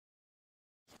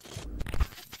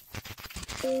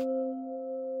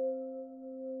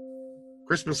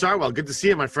Crispin Sartwell, good to see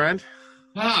you, my friend.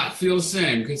 I feel the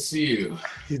same. Good to see you.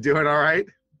 You doing all right?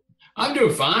 I'm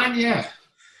doing fine, yeah.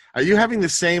 Are you having the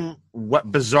same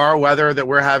bizarre weather that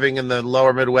we're having in the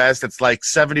lower Midwest? It's like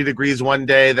 70 degrees one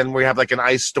day, then we have like an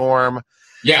ice storm.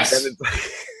 Yes.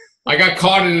 I got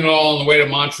caught in it all on the way to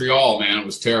Montreal, man. It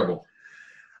was terrible.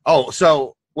 Oh,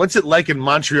 so what's it like in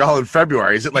Montreal in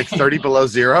February? Is it like 30 below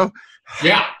zero?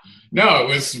 Yeah. No, it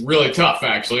was really tough,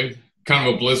 actually. Kind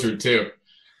of a blizzard, too.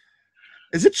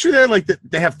 Is it true there, like, that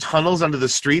they have tunnels under the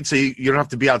street so you don't have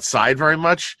to be outside very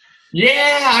much?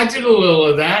 Yeah, I did a little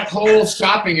of that. Whole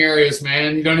shopping areas,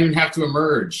 man. You don't even have to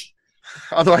emerge.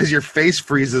 Otherwise, your face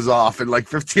freezes off in like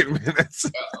 15 minutes.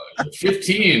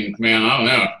 15, man, I don't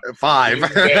know.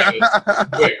 5.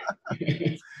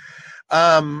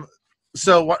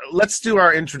 So let's do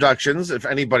our introductions. If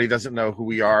anybody doesn't know who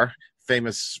we are,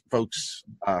 famous folks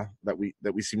that we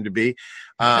seem to be.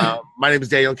 My name is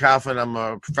Daniel Kaufman. I'm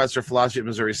a professor of philosophy at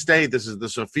Missouri State. This is the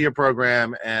Sophia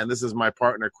program, and this is my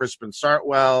partner, Crispin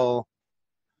Sartwell.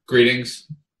 Greetings.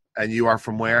 And you are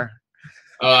from where?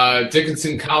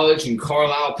 Dickinson College in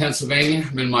Carlisle, Pennsylvania.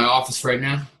 I'm in my office right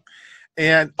now.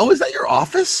 And, is that your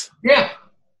office? Yeah.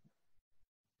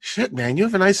 Shit, man, you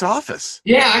have a nice office.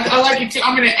 Yeah, I like it too.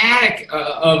 I'm in an attic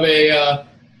of a...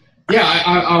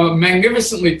 I'm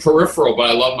magnificently peripheral, but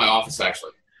I love my office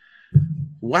actually.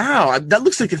 Wow, that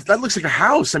looks like a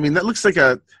house. I mean, that looks like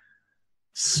a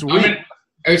sweet.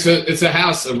 It's a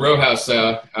house, a row house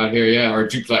out here, yeah, or a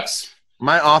duplex.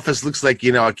 My office looks like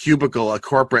a cubicle, a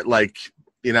corporate, like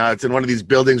it's in one of these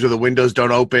buildings where the windows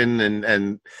don't open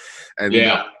and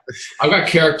yeah. I've got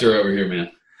character over here,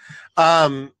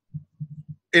 man.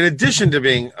 In addition to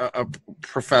being a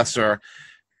professor.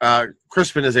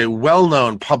 Crispin is a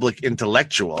well-known public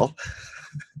intellectual.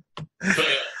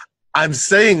 I'm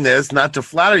saying this not to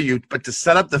flatter you, but to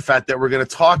set up the fact that we're going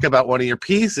to talk about one of your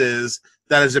pieces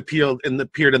that has appeared in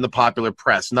the popular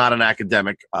press, not an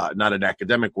academic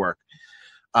work.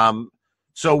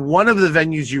 So one of the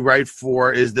venues you write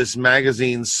for is this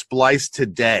magazine, Splice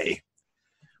Today,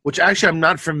 which actually I'm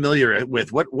not familiar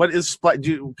with. What is Splice?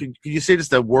 Could you say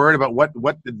just a word about what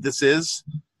this is?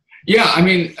 Yeah, I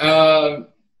mean.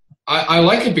 I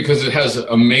like it because it has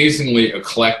amazingly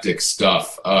eclectic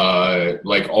stuff,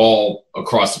 like all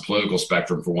across the political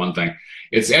spectrum, for one thing.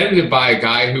 It's edited by a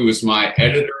guy who was my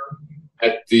editor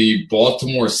at the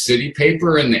Baltimore City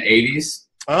paper in the 80s.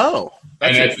 Oh,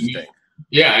 that's interesting.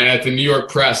 And at the New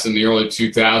York Press in the early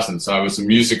 2000s. So I was a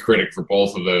music critic for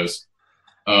both of those.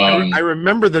 I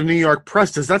remember the New York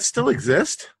Press. Does that still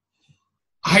exist?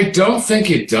 I don't think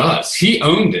it does. He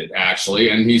owned it, actually,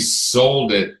 and he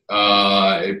sold it.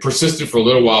 It persisted for a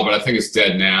little while, but I think it's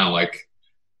dead now.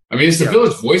 Is the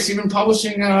Village Voice even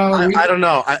publishing? I don't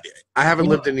know. I haven't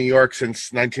lived in New York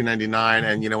since 1999,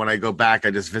 and, when I go back, I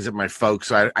just visit my folks,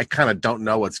 so I kind of don't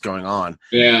know what's going on.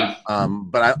 Yeah.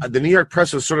 But the New York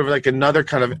Press was sort of like another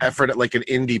kind of effort at like an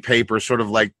indie paper, sort of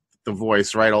like The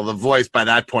Voice, right? Although The Voice, by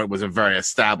that point, was a very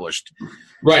established.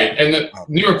 Right, and the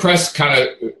New York Press kind of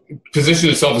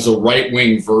positioned itself as a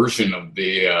right-wing version of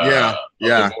the of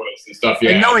The Voice and stuff.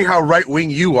 Yeah, and knowing how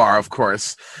right-wing you are, of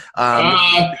course. Well,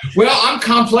 I'm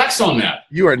complex on that.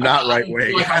 You are not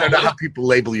right-wing. I don't know how people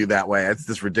label you that way. It's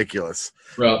just ridiculous.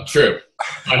 Well, true.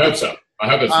 I hope so. I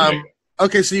hope it's ridiculous.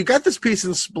 Okay, so you got this piece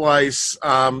in Splice,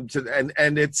 and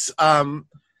it's the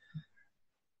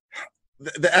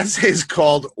essay is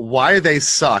called "Why They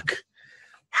Suck."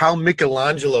 How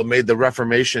Michelangelo made the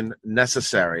Reformation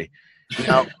necessary.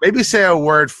 Now, maybe say a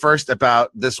word first about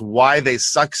this Why They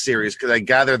Suck series, because I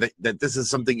gather that this is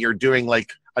something you're doing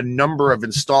like a number of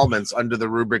installments under the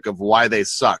rubric of Why They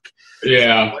Suck.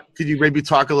 Yeah. Could you maybe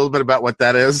talk a little bit about what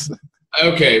that is?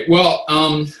 Okay. Well,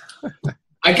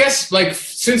 I guess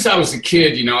since I was a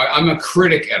kid, I'm a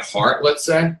critic at heart, let's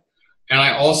say. And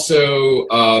I also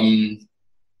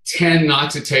tend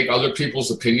not to take other people's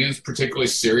opinions particularly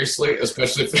seriously,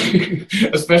 especially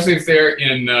if they're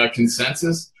in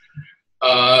consensus.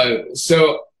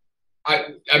 So,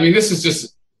 I mean, this is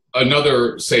just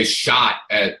another, say, shot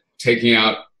at taking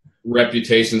out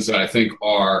reputations that I think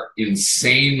are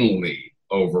insanely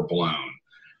overblown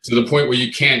to the point where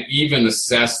you can't even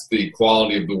assess the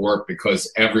quality of the work because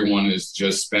everyone is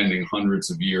just spending hundreds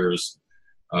of years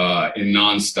in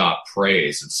nonstop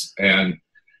praise.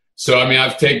 So, I mean, I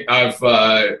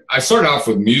started off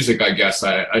with music, I guess.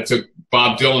 I took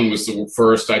Bob Dylan was the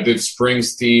first. I did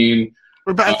Springsteen.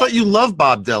 But I thought you loved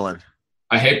Bob Dylan.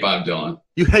 I hate Bob Dylan.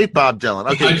 You hate Bob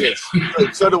Dylan. Okay.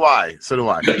 So do I.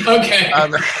 Okay.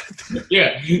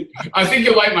 Yeah. I think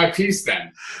you'll like my piece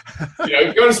then.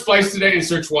 Go to Splice Today and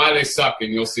search Why They Suck,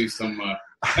 and you'll see some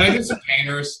And I did some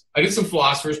painters. I did some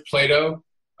philosophers, Plato,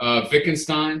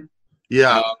 Wittgenstein.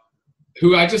 Yeah.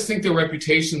 Who I just think their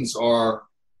reputations are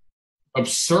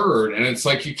absurd. And it's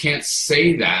like you can't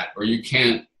say that, or you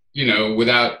can't,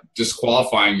 without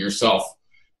disqualifying yourself.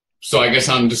 So I guess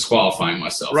I'm disqualifying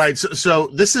myself. Right. So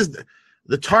this is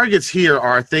the targets here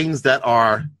are things that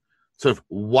are sort of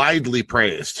widely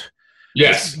praised.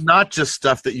 Yes. Not just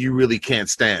stuff that you really can't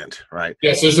stand, right?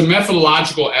 Yes. There's a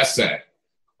methodological essay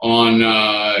on,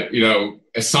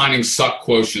 assigning suck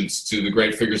quotients to the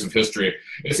great figures of history.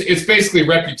 It's basically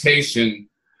reputation,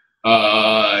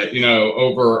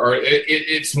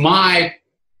 it's my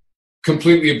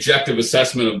completely objective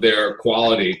assessment of their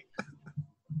quality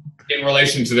in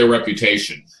relation to their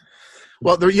reputation.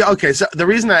 Well, okay. So the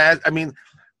reason I'm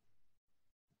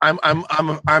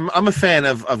a fan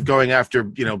of going after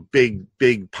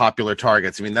big popular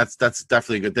targets. I mean that's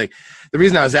definitely a good thing. The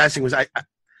reason I was asking was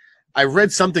I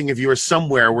read something of yours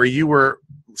somewhere where you were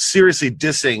seriously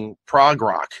dissing prog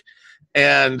rock,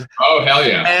 and oh hell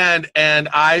yeah, and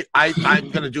I'm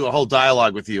going to do a whole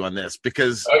dialogue with you on this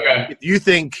because okay. if you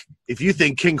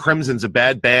think King Crimson's a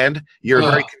bad band, you're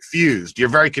very confused. You're a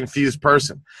very confused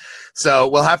person. So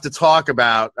we'll have to talk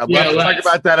about. I'd love to talk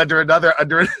about that under another.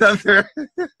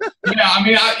 Yeah, I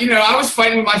mean, I was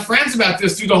fighting with my friends about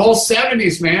this through the whole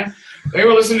 '70s, man. They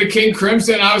were listening to King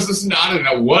Crimson. I was listening to, I don't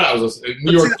know what I was listening to,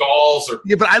 New York Dolls.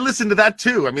 Yeah, but I listened to that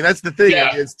too. I mean, that's the thing.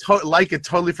 Yeah. It's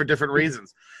totally for different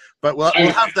reasons. But we'll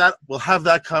have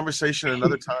that conversation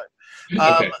another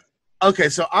time. Okay.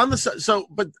 So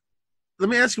but let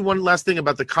me ask you one last thing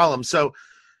about the column. So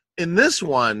in this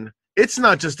one, it's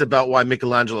not just about why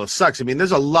Michelangelo sucks. I mean,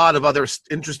 there's a lot of other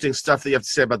interesting stuff that you have to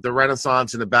say about the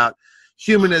Renaissance and about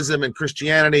humanism and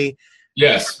Christianity.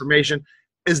 Yes. Reformation.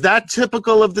 Is that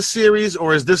typical of the series,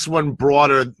 or is this one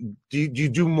broader? Do you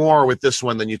do more with this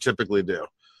one than you typically do?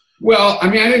 Well, I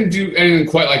mean, I didn't do anything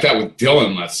quite like that with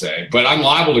Dylan, let's say, but I'm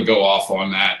liable to go off on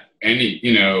that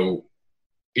in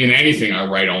anything I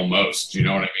write almost, you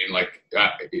know what I mean? Like,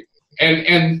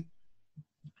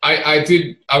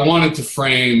 I wanted to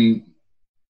frame,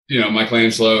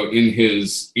 Michelangelo in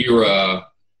his era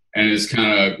and his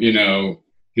kind of,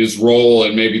 his role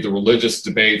and maybe the religious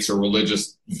debates or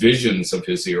religious visions of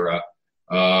his era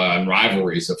and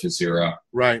rivalries of his era.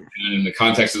 Right. And in the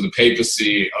context of the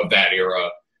papacy of that era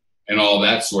and all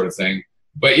that sort of thing.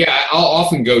 But yeah, I'll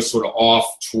often go sort of off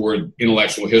toward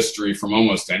intellectual history from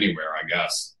almost anywhere, I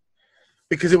guess.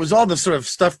 Because it was all the sort of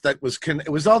stuff it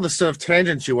was all the sort of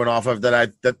tangents you went off of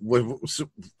that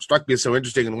struck me as so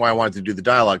interesting and why I wanted to do the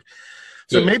dialogue.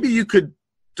 So maybe you could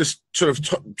just sort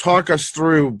of talk us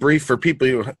through brief for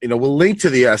people we'll link to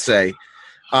the essay,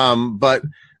 but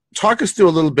talk us through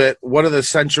a little bit. What are the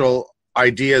central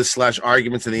ideas /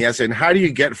 arguments in the essay, and how do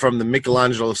you get from the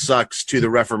Michelangelo sucks to the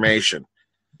Reformation?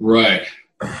 Right.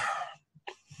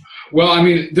 Well, I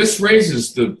mean, this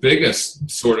raises the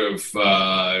biggest sort of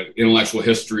intellectual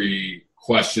history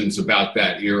questions about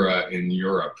that era in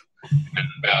Europe and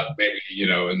about maybe,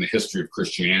 in the history of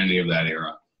Christianity of that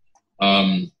era.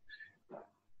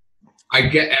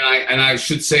 I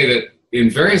should say that in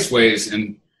various ways,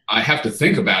 and I have to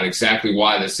think about exactly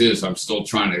why this is. I'm still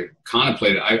trying to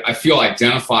contemplate it. I feel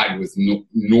identified with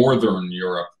Northern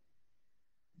Europe,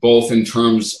 both in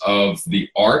terms of the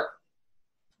art.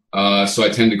 So I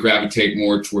tend to gravitate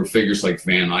more toward figures like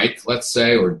Van Eyck, let's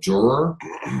say, or Dürer,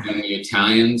 and the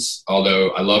Italians, although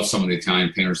I love some of the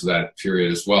Italian painters of that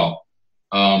period as well.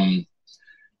 And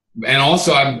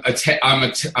also I'm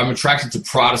attracted to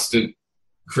Protestant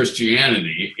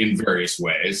Christianity in various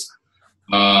ways.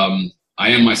 I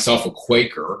am myself a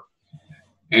Quaker,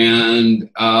 and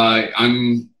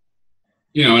I'm,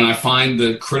 and I find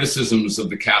the criticisms of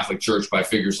the Catholic Church by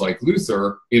figures like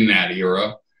Luther in that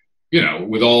era,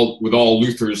 with all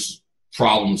Luther's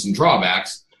problems and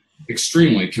drawbacks,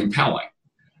 extremely compelling.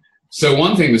 So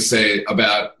one thing to say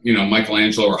about,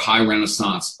 Michelangelo or high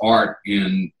Renaissance art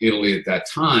in Italy at that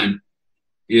time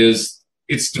is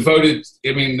it's devoted.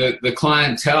 I mean, the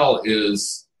clientele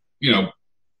is,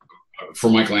 for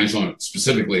Michelangelo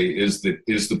specifically, is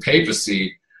the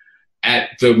papacy at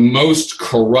the most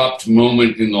corrupt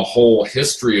moment in the whole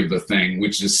history of the thing,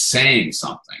 which is saying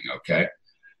something. Okay.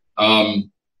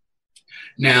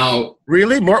 Now,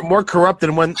 really more corrupt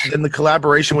than the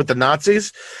collaboration with the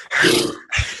Nazis.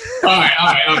 all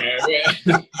right. Okay.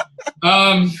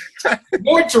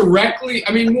 More directly.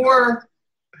 I mean, more.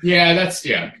 Yeah, that's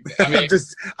yeah. I mean,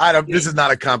 This is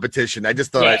not a competition. I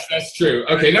just thought. Yes, that's true.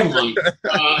 Okay, never mind.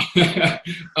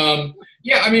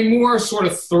 Yeah, I mean, more sort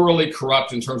of thoroughly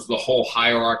corrupt in terms of the whole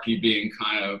hierarchy being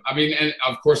kind of. I mean, and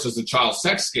of course, there's the child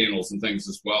sex scandals and things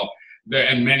as well.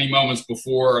 And many moments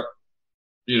before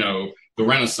the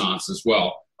Renaissance as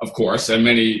well, of course, and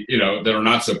many, that are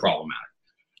not so problematic.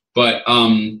 But,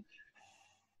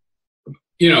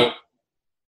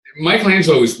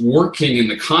 Michelangelo is working in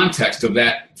the context of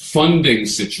that funding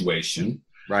situation.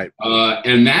 Right.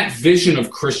 And that vision of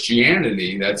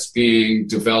Christianity that's being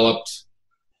developed,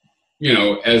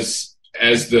 as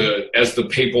the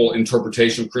papal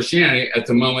interpretation of Christianity at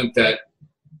the moment that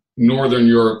Northern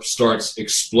Europe starts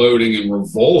exploding in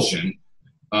revulsion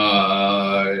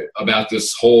about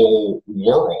this whole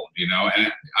world,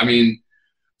 and I mean,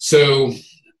 so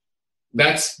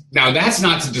that's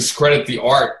not to discredit the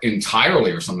art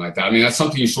entirely or something like that. I mean, that's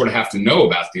something you sort of have to know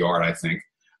about the art, I think,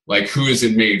 like who is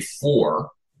it made for,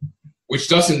 which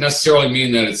doesn't necessarily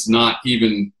mean that it's not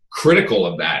even critical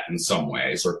of that in some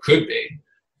ways, or could be.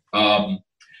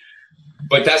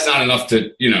 But that's not enough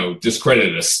to,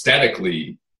 discredit it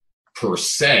aesthetically per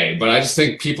se. But I just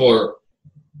think people are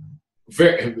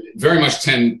very, very much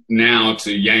tend now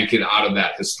to yank it out of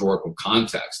that historical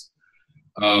context.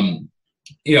 And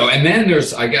then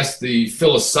there's, I guess, the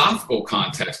philosophical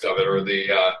context of it, or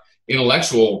the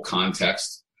intellectual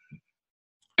context.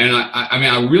 And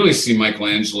I really see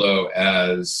Michelangelo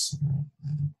as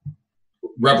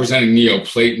representing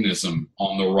Neoplatonism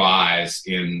on the rise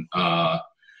in,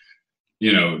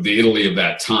 the Italy of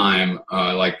that time,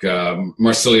 like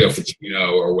Marsilio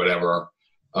Ficino or whatever.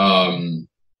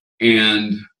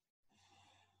 And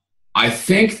I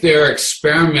think they're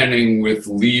experimenting with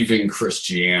leaving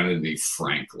Christianity,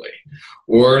 frankly,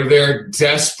 or they're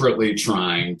desperately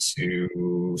trying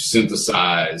to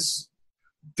synthesize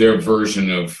their version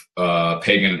of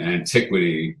pagan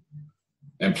antiquity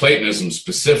and Platonism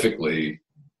specifically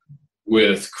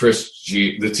with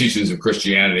the teachings of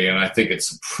Christianity. And I think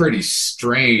it's pretty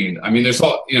strained. I mean, there's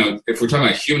all, if we're talking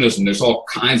about humanism, there's all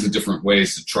kinds of different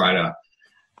ways to try to,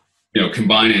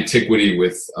 combine antiquity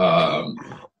with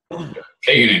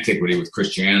pagan antiquity with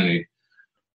Christianity.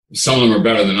 Some of them are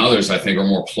better than others, I think, are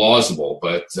more plausible.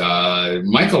 But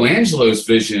Michelangelo's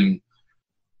vision,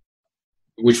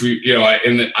 which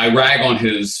I rag on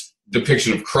his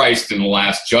depiction of Christ in the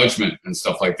Last Judgment and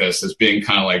stuff like this as being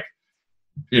kind of like,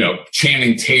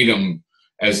 Channing Tatum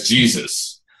as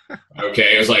Jesus.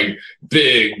 Okay, it was like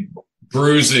big,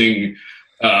 bruising,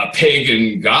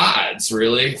 pagan gods,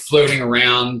 really floating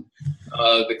around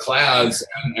the clouds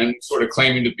and sort of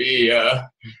claiming to be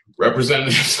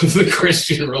representatives of the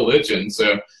Christian religion.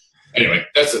 So anyway,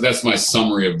 that's my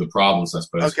summary of the problems, I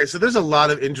suppose. Okay, so there's a lot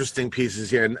of interesting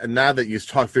pieces here, and now that you've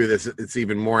talked through this, it's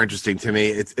even more interesting to me.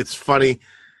 It's funny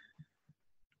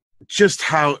just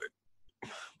how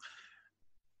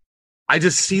I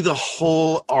just see the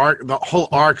whole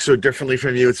arc so differently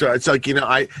from you. So it's like,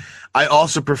 I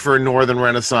also prefer Northern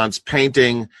Renaissance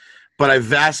painting, but I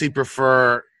vastly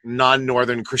prefer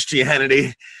non-Northern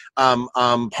Christianity,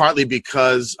 partly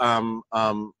because,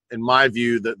 in my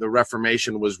view, the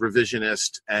Reformation was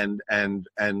revisionist and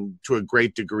to a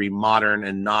great degree modern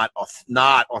and not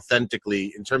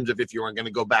authentically, in terms of if you were going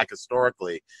to go back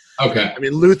historically. Okay. I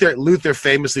mean, Luther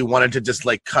famously wanted to just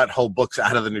like cut whole books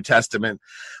out of the New Testament.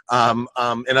 In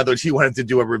other words, he wanted to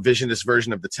do a revisionist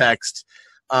version of the text.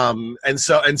 And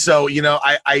so,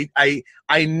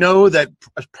 I know that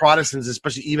Protestants,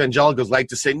 especially evangelicals, like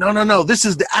to say, no, this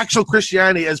is the actual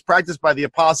Christianity as practiced by the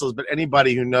apostles. But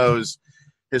anybody who knows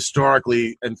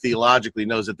historically and theologically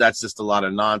knows that that's just a lot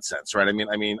of nonsense, right? I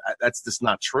mean, that's just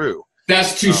not true.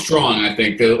 That's too strong, I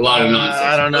think. A lot of nonsense.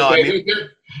 I don't know.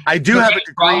 I do have a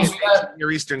degree in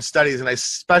Near Eastern Studies, and I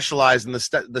specialize in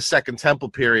the Second Temple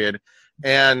period,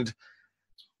 and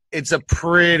it's a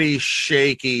pretty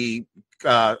shaky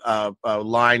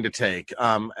line to take.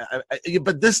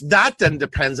 But that then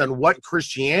depends on what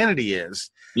Christianity is.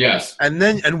 Yes.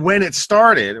 And when it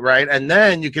started, right? And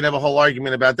then you can have a whole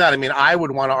argument about that. I mean, I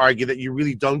would want to argue that you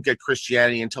really don't get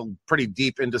Christianity until pretty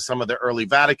deep into some of the early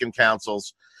Vatican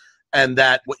councils, and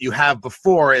that what you have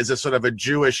before is a sort of a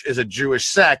Jewish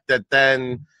sect that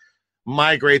then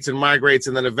migrates and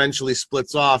then eventually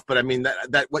splits off. But I mean,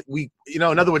 that what we, in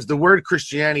other words, the word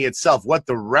Christianity itself, what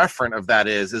the referent of that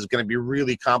is going to be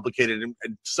really complicated and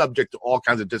subject to all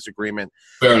kinds of disagreement.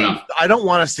 Fair enough. I don't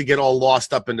want us to get all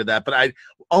lost up into that, but I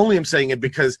only am saying it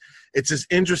because it's just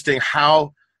interesting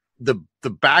how the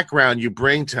background you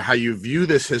bring to how you view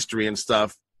this history and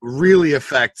stuff really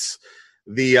affects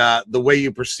the way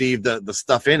you perceive the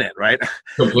stuff in it, right?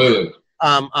 Completely.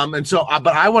 And so,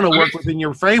 but I want to work within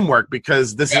your framework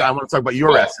because I want to talk about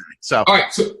your essay. So, all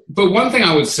right. So, but one thing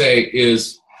I would say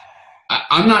is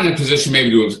I'm not in a position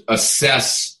maybe to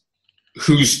assess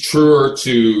who's truer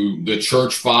to the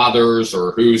church fathers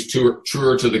or who's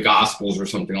truer to the Gospels or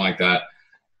something like that.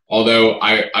 Although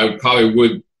I probably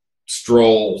would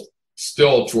stroll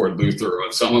still toward Luther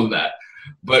on some of that.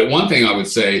 But one thing I would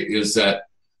say is that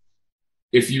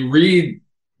if you read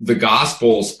the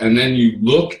Gospels and then you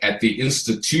look at the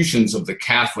institutions of the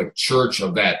Catholic Church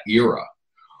of that era,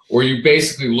 or you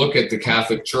basically look at the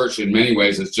Catholic Church in many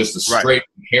ways as just a straight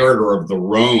inheritor of the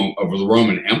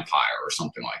Roman Empire or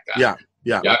something like that.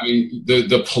 Yeah. I mean,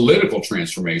 the political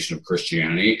transformation of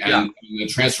Christianity and the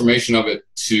transformation of it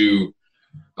to,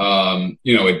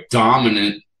 a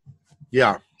dominant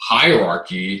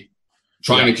hierarchy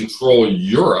trying to control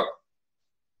Europe,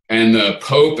 and the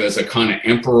Pope as a kind of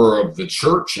emperor of the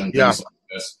church and things like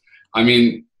this. I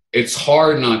mean, it's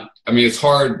hard.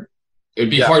 It'd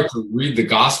be hard to read the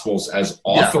Gospels as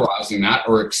authorizing that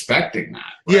or expecting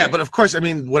that. Right? Yeah, but of course, I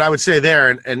mean, what I would say there,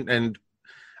 and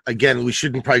again, we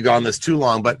shouldn't probably go on this too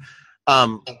long, but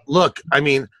look, I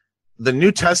mean, the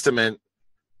New Testament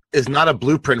is not a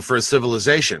blueprint for a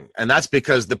civilization, and that's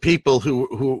because the people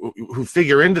who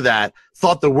figure into that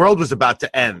thought the world was about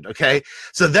to end. Okay,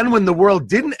 so then when the world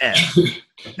didn't end,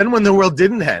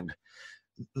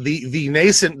 the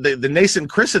nascent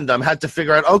Christendom had to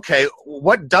figure out, okay,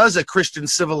 what does a Christian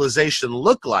civilization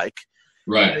look like?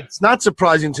 Right. It's not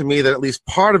surprising to me that at least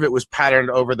part of it was patterned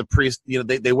over the priest.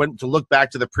 They went to look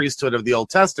back to the priesthood of the Old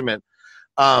Testament,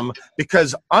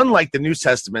 because unlike the New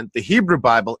Testament, the Hebrew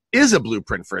Bible is a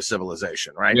blueprint for a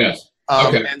civilization, right? Yes.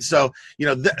 And so,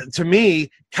 to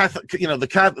me,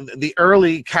 the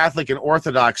early Catholic and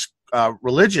Orthodox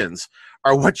religions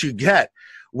are what you get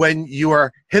when you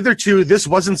are hitherto, this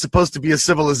wasn't supposed to be a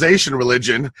civilization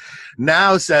religion,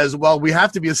 now says, well, we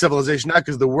have to be a civilization now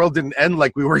because the world didn't end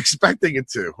like we were expecting it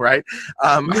to, right?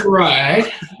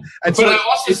 Right. And but I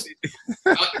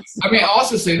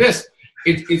also say this,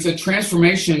 it's a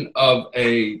transformation of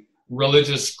a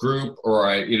religious group,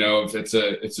 or if it's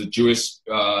a Jewish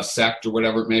sect or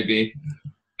whatever it may be,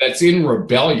 that's in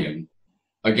rebellion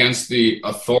against the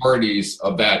authorities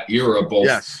of that era,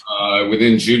 both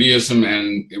within Judaism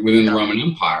and within the Roman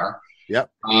Empire. Yep.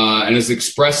 And is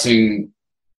expressing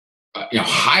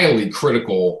highly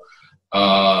critical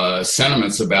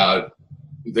sentiments about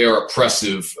their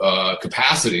oppressive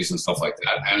capacities and stuff like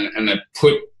that, and that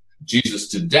put Jesus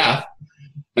to death.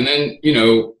 And then,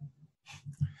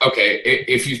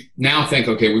 if you now think,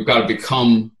 okay, we've got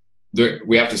to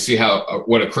we have to see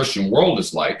what a Christian world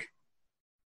is like.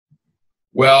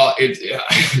 Well,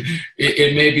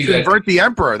 it may be that convert the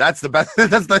emperor. That's the best.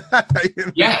 That's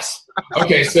the yes.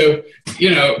 Okay, so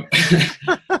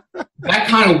that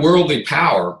kind of worldly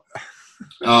power.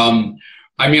 I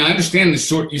understand you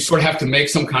sort of have to make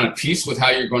some kind of peace with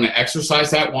how you're going to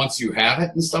exercise that once you have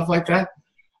it and stuff like that.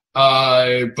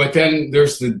 But then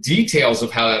there's the details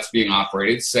of how that's being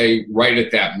operated, say right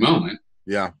at that moment.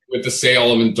 Yeah. With the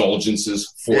sale of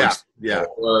indulgences, for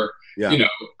example, or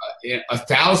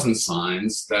 1,000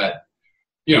 signs that,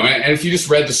 and if you just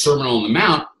read the Sermon on the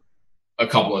Mount a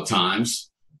couple of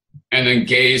times and then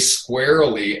gaze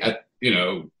squarely at,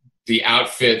 the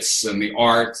outfits and the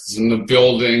arts and the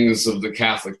buildings of the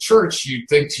Catholic Church, you'd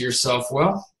think to yourself,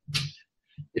 well,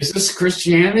 is this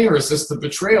Christianity or is this the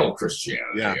betrayal of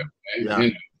Christianity? Yeah.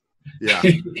 Okay? Yeah.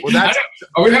 Well,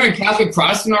 are we having a Catholic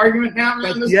Protestant argument now?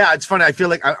 Yeah, it's funny. I feel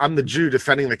like I'm the Jew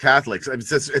defending the Catholics.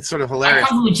 It's sort of hilarious. I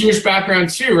come from a Jewish background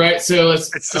too, right? So it's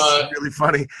just really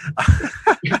funny.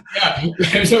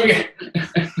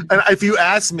 And if you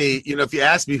ask me,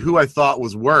 who I thought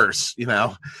was worse,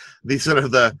 the sort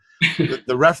of the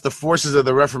forces of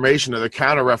the Reformation or the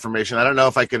Counter-Reformation, I don't know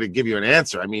if I could give you an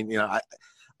answer. I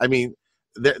mean,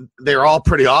 they're all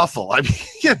pretty awful. I mean,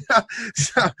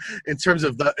 so in terms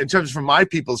from my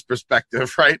people's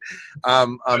perspective, right? They're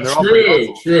all pretty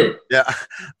awful. True. Yeah.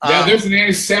 There's an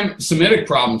anti-Semitic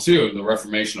problem too in the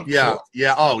Reformation.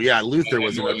 Oh, yeah. Luther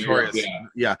was notorious.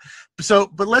 Yeah. So,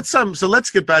 but let's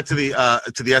get back to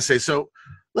the essay. So,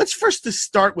 let's first just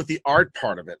start with the art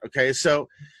part of it. Okay. So,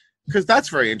 because that's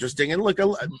very interesting. And look,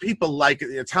 people like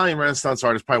Italian Renaissance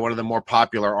art is probably one of the more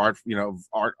popular art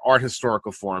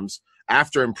historical forms.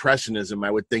 After Impressionism,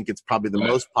 I would think it's probably the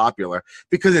most popular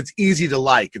because it's easy to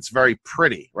like. It's very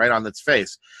pretty, right on its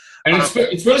face. And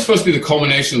it's really supposed to be the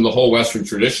culmination of the whole Western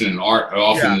tradition in art. It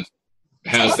often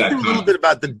has that. A little bit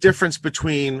about the difference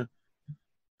between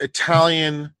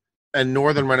Italian and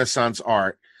Northern Renaissance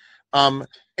art,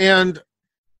 and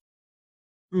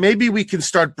maybe we can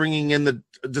start bringing in the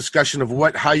discussion of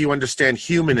how you understand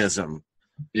humanism.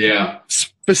 Yeah.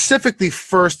 Specifically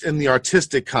first in the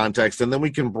artistic context, and then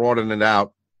we can broaden it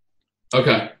out.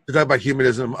 Okay. To talk about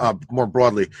humanism more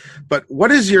broadly. But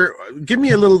give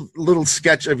me a little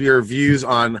sketch of your views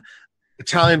on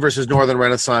Italian versus Northern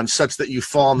Renaissance, such that you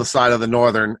fall on the side of the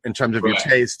Northern in terms of your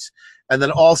tastes, and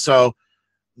then also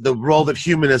the role that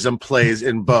humanism plays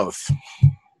in both.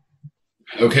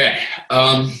 Okay.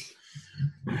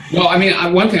 Well, I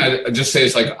mean, one thing I just say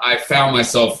is, like, I found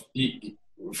myself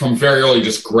from very early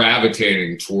just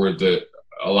gravitating toward a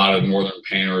lot of Northern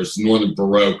painters, Northern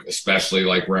Baroque, especially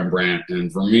like Rembrandt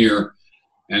and Vermeer,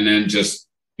 and then just,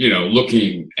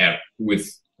 looking at when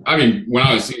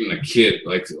I was even a kid,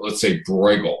 like, let's say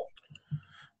Bruegel,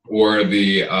 or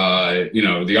the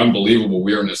unbelievable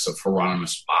weirdness of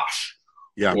Hieronymus Bosch.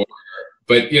 Yeah.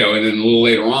 But, and then a little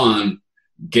later on,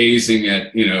 gazing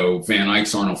at, Van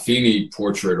Eyck's Arnolfini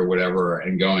portrait or whatever,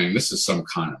 and going, this is some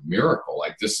kind of miracle.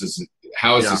 Like,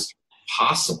 how is this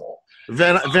possible?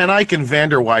 Van Eyck and van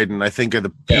der Weyden, I think, are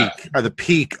the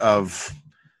peak of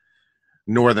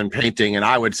Northern painting, and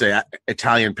I would say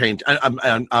Italian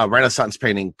Renaissance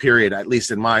painting, period, at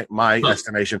least in my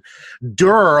estimation.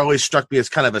 Dürer always struck me as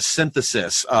kind of a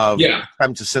synthesis of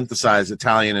attempt to synthesize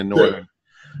Italian and Northern.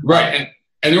 Right.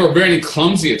 And there were very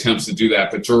clumsy attempts to do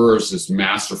that, but Dürer's is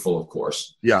masterful, of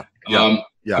course. Yeah. I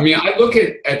mean, I look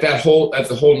at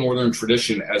the whole Northern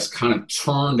tradition as kind of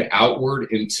turned outward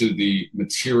into the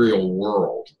material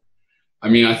world. I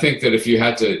mean, I think that if you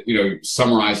had to,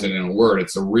 summarize it in a word,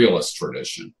 it's a realist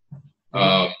tradition.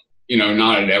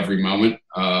 Not at every moment,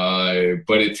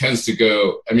 but it tends to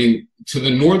go. I mean, to the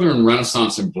Northern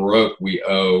Renaissance and Baroque, we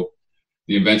owe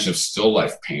the invention of still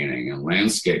life painting and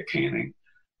landscape painting.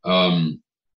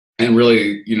 And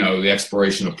really, the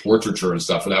exploration of portraiture and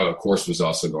stuff. And that, of course, was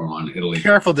also going on in Italy.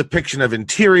 Careful depiction of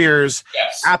interiors.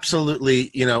 Yes.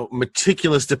 Absolutely,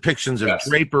 meticulous depictions of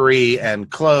drapery and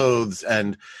clothes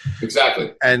and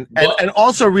exactly. And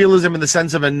also realism in the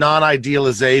sense of a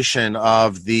non-idealization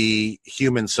of the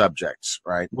human subjects,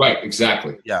 right? Right,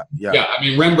 exactly. Yeah. I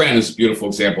mean, Rembrandt is a beautiful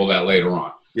example of that later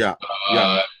on. Yeah.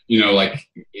 Like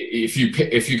if you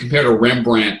compare a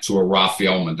Rembrandt to a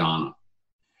Raphael Madonna,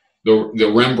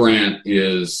 the Rembrandt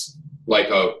is like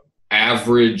a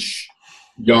average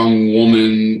young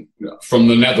woman from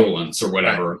the Netherlands or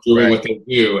whatever, doing what they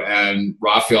do, and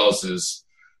Raphael's is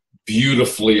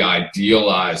beautifully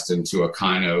idealized into a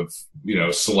kind of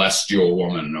celestial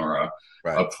woman, or a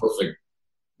perfect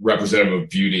representative of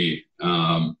beauty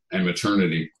and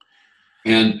maternity.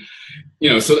 And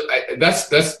so that's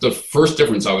the first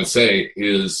difference I would say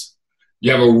is.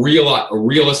 You have a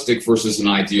realistic versus an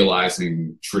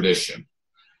idealizing tradition.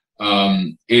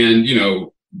 I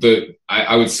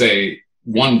would say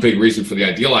one big reason for the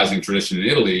idealizing tradition in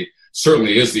Italy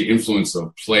certainly is the influence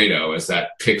of Plato, as that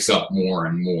picks up more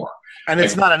and more. And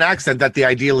it's not an accident that the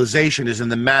idealization is in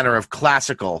the manner of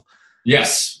classical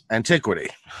antiquity.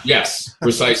 Yes,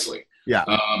 precisely. Yeah.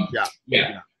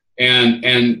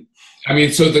 And I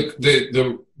mean, so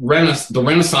the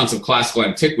Renaissance of classical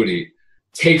antiquity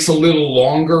takes a little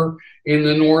longer in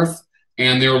the North,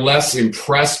 and they're less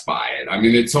impressed by it. I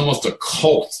mean, it's almost a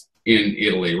cult in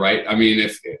Italy, right? I mean,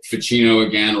 if Ficino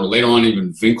again, or later on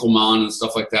even Winkelmann and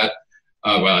stuff like that.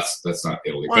 Well, that's not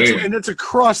Italy. Well, but anyway. And it's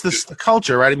across the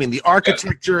culture, right? I mean, the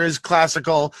architecture is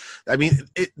classical. I mean,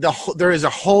 there is a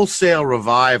wholesale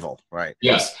revival, right?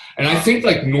 Yes, and I think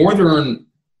like Northern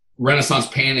Renaissance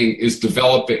painting is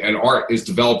developing, and art is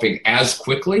developing as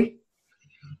quickly,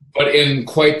 but in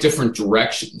quite different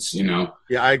directions,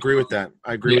 Yeah, I agree with that.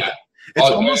 With that.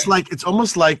 It's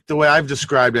almost like the way I've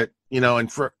described it,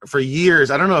 and for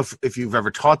years, I don't know if you've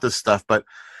ever taught this stuff, but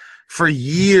for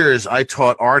years I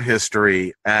taught art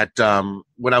history at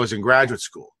when I was in graduate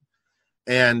school.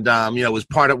 And it was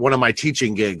part of one of my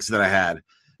teaching gigs that I had.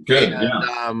 Good.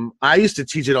 And, I used to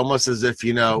teach it almost as if,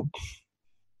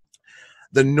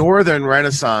 the Northern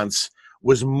Renaissance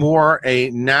was more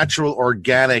a natural,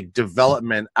 organic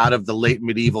development out of the late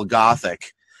medieval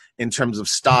Gothic in terms of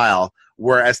style,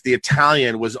 whereas the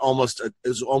Italian was almost a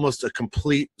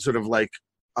complete sort of like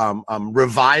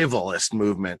revivalist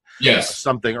movement. Yes,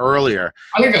 something earlier.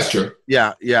 I think that's true.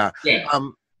 Yeah.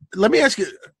 Let me ask you: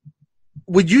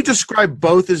 would you describe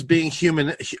both as being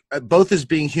humanistic,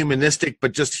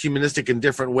 but just humanistic in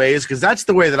different ways? Because that's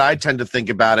the way that I tend to think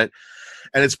about it.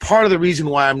 And it's part of the reason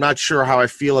why I'm not sure how I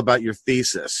feel about your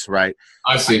thesis, right?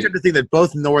 I see. I tend to think that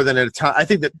both Northern and Italian, I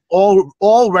think that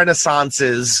all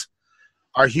Renaissances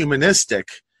are humanistic.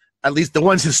 At least the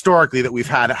ones historically that we've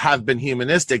had have been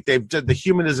humanistic. The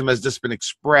humanism has just been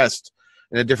expressed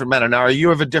in a different manner. Now, are you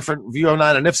of a different view on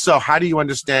that? And if so, how do you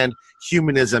understand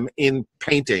humanism in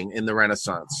painting in the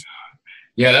Renaissance?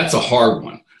 Yeah, that's a hard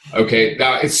one. Okay,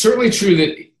 now it's certainly true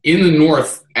that in the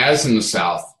North, as in the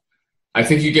South, I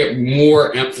think you get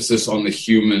more emphasis on the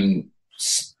human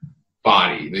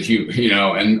body,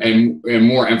 and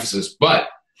more emphasis, but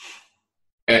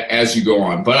as you go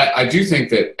on. But I do think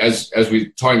that as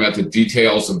we're talking about the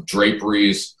details of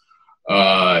draperies,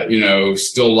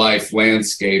 still life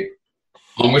landscape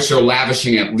on which they're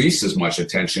lavishing at least as much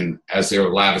attention as they're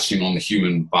lavishing on the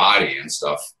human body and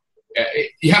stuff.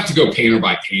 You have to go painter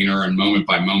by painter and moment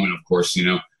by moment, of course,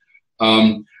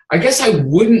 I guess I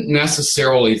wouldn't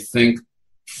necessarily think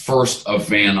first of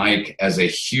Van Eyck as a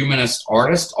humanist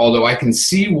artist, although I can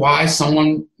see why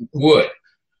someone would.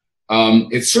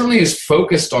 It certainly is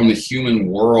focused on the human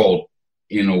world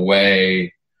in a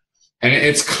way, and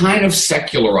it's kind of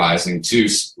secularizing too,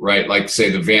 right? Like, say,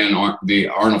 the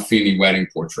Arnolfini wedding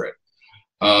portrait.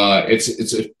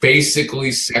 It's a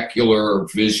basically secular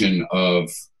vision of,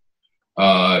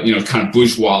 kind of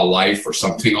bourgeois life or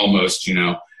something almost,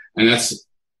 and that's,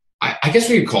 I guess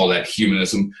we could call that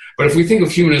humanism. But if we think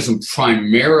of humanism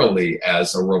primarily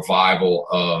as a revival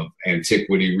of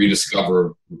antiquity,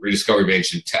 rediscovery of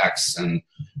ancient texts and,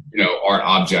 art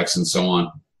objects and so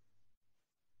on,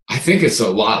 I think it's a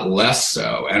lot less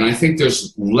so. And I think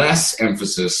there's less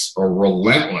emphasis or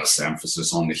relentless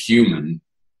emphasis on the human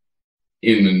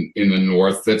in the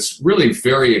North that's really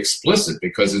very explicit,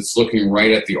 because it's looking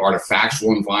right at the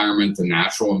artifactual environment, the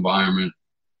natural environment,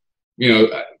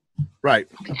 Right.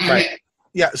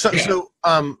 Yeah. So,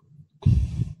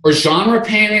 or genre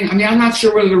painting. I mean, I'm not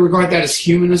sure whether to regard that as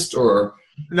humanist or.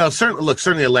 No,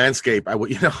 certainly a landscape. I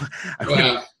would,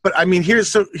 but I mean,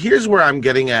 here's where I'm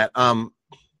getting at.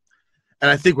 And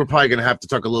I think we're probably going to have to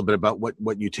talk a little bit about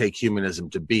what you take humanism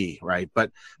to be, right?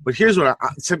 But here's what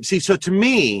see. So to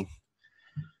me,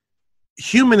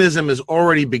 humanism is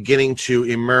already beginning to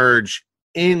emerge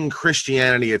in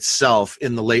Christianity itself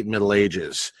in the late Middle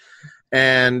Ages,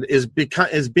 and is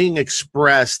being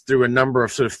expressed through a number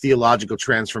of sort of theological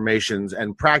transformations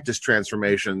and practice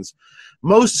transformations,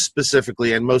 most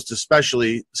specifically and most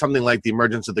especially something like the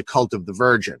emergence of the cult of the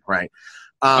Virgin, right?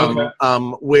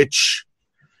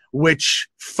 Which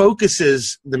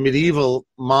focuses the medieval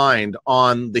mind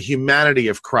on the humanity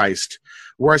of Christ,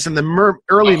 whereas in the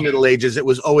early Middle Ages, it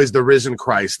was always the risen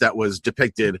Christ that was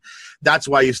depicted. That's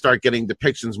why you start getting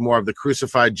depictions more of the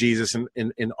crucified Jesus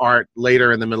in art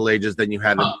later in the Middle Ages than you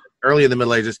had early in the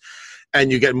Middle Ages.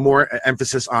 And you get more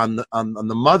emphasis on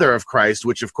the mother of Christ,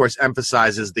 which of course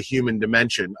emphasizes the human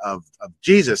dimension of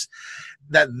Jesus.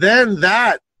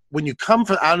 That when you come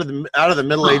out of the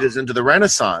Middle Ages into the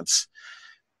Renaissance,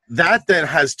 that then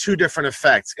has two different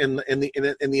effects. In the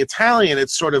Italian, it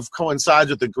sort of coincides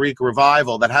with the Greek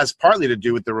revival that has partly to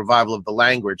do with the revival of the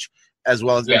language as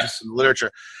well as interest in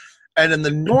literature. And in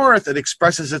the North, it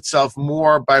expresses itself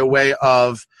more by way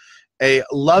of a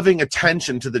loving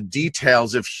attention to the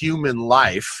details of human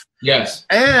life. Yes.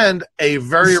 And a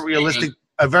very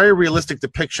realistic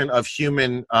depiction of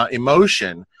human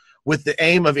emotion, with the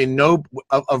aim of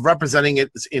representing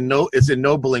its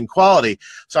ennobling quality.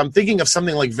 So I'm thinking of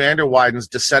something like van der Weyden's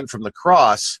Descent from the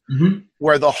Cross,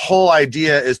 where the whole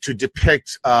idea is to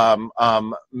depict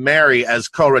Mary as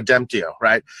co-redemptio,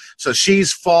 right? So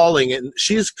she's falling and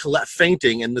she's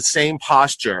fainting in the same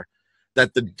posture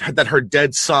that her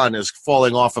dead son is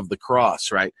falling off of the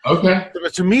cross, right? Okay.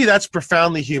 But to me, that's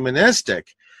profoundly humanistic.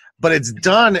 But it's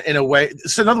done in a way.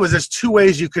 So in other words, there's two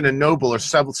ways you can ennoble or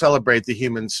celebrate the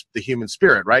human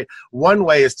spirit, right? One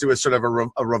way is through a sort of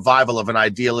a revival of an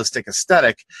idealistic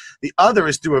aesthetic. The other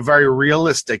is through a very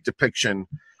realistic depiction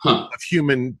of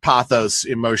human pathos,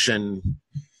 emotion,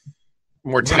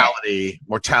 mortality,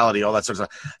 all that sort of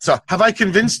stuff. So have I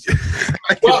convinced you?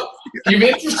 Well, you've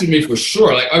interested me for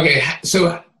sure. Like, okay,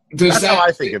 so that's how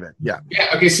I think of it. Yeah.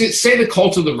 Yeah. Okay. So say the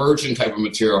Cult of the Virgin type of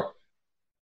material.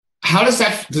 How does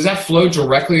that flow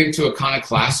directly into a kind of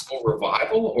classical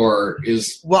revival, or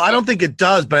is? Well, I don't think it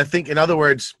does, but I think, in other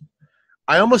words,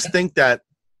 I almost think that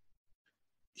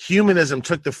humanism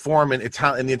took the form in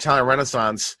the Italian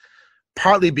Renaissance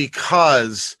partly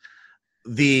because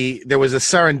there was a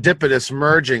serendipitous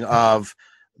merging of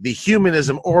the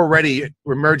humanism already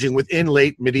emerging within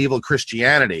late medieval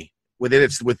Christianity, within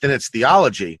its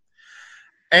theology,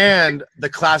 and the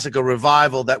classical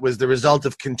revival that was the result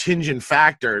of contingent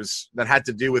factors that had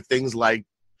to do with things like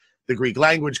the Greek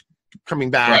language coming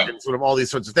back and sort of all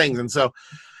these sorts of things. And so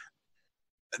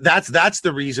that's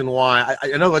the reason why.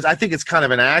 In other words, I think it's kind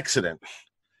of an accident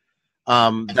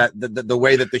that the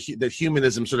way that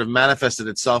humanism sort of manifested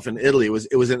itself in Italy was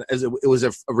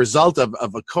a result of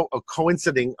a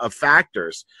coinciding of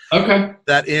factors. Okay.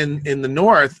 That in the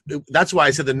North, that's why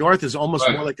I said the North is almost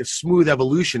more like a smooth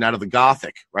evolution out of the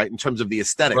Gothic, right, in terms of the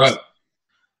aesthetics. Right.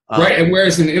 Right, and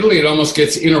whereas in Italy it almost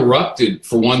gets interrupted,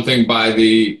 for one thing, by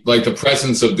the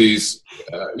presence of these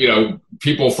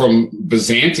people from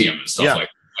Byzantium and stuff like that.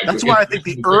 That's why I think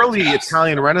the early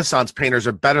Italian Renaissance painters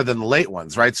are better than the late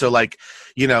ones, right? So, like,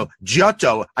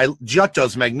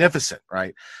 Giotto's magnificent,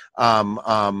 right? As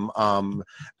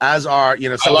are,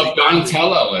 I love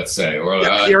Donatello, let's say, or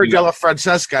Piero della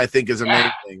Francesca, I think, is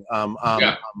amazing.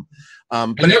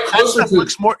 But that stuff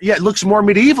looks more, it looks more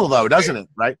medieval, though, doesn't it?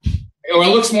 Right? Well,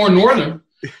 it looks more northern.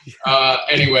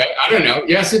 Anyway, I don't know.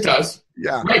 Yes, it does.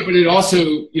 Yeah. Right, but it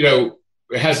also, it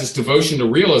has this devotion to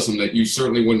realism that you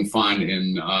certainly wouldn't find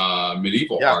in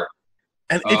medieval art.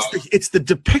 And it's the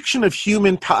depiction of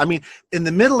human power. I mean, in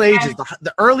the Middle Ages,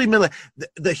 the early Middle,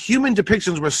 the human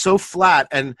depictions were so flat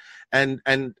and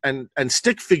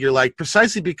stick figure like,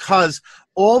 precisely because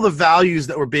all the values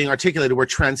that were being articulated were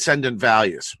transcendent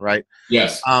values, right?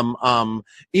 Yes.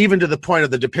 Even to the point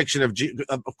of the depiction of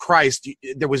Christ,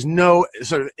 there was no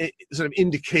sort of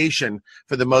indication,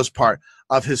 for the most part,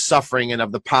 of his suffering and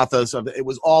of the pathos of it. It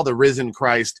was all the risen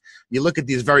Christ. You look at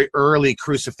these very early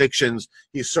crucifixions;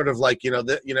 he's sort of like,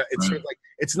 it's sort of like,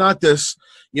 it's not this,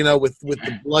 with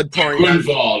the blood pouring out.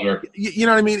 You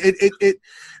know what I mean?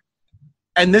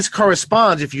 And this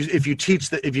corresponds, if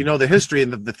you know the history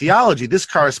and the theology, this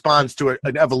corresponds to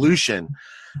an evolution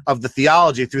of the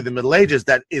theology through the Middle Ages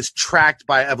that is tracked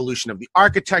by evolution of the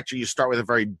architecture. You start with a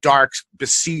very dark,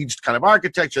 besieged kind of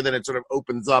architecture, then it sort of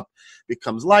opens up,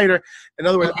 becomes lighter. In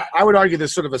other words, I would argue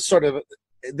this cuts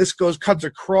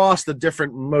across the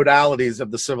different modalities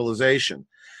of the civilization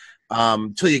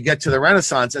till you get to the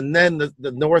Renaissance, and then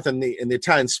the North and the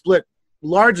Italian split,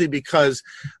 largely because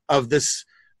of this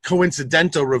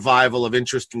coincidental revival of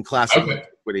interest in classical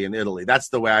antiquity in Italy. That's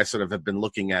the way I sort of have been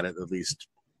looking at it, at least.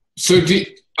 So,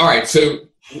 all right. So,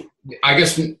 I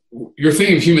guess you're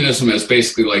thinking of humanism as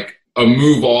basically like a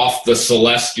move off the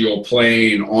celestial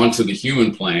plane onto the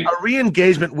human plane, a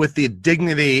re-engagement with the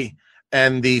dignity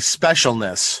and the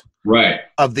specialness, right,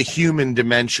 of the human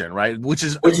dimension, right? Which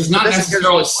is not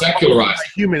necessarily secularized.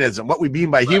 Humanism. What we mean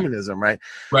by humanism, right?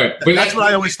 Right. But that's what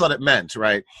I always thought it meant,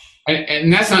 right?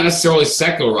 And that's not necessarily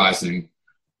secularizing,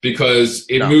 because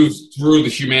it moves through the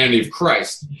humanity of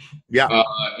Christ,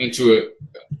 into a.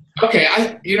 Okay,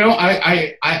 I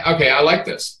like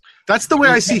this. That's the way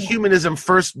I see humanism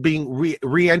first being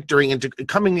re-entering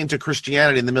coming into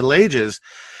Christianity in the Middle Ages,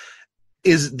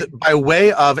 is by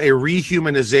way of a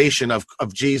rehumanization of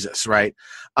Jesus, right?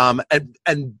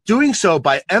 And doing so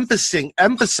by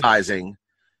emphasizing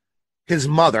his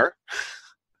mother,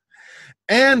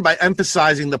 and by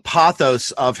emphasizing the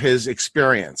pathos of his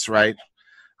experience, right?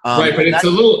 Right, but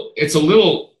it's a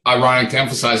little ironic to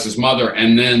emphasize his mother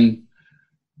and then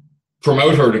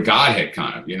promote her to godhead,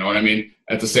 kind of, you know what I mean?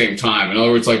 At the same time, in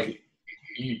other words, like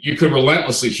you could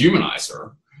relentlessly humanize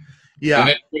her, and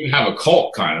then you wouldn't have a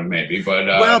cult, kind of, maybe. But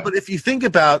but if you think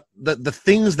about the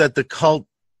things that the cult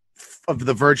of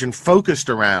the Virgin focused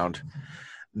around,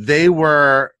 they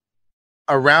were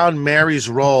around Mary's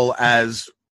role as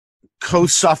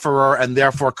co-sufferer and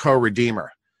therefore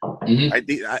co-redeemer. Right?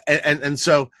 And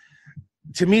so,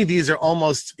 to me, these are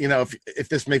almost, if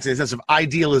this makes any sense, of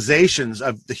idealizations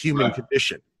of the human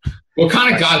condition. Well,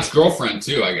 kind of God's girlfriend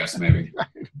too, I guess, maybe,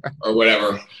 or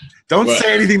whatever. Don't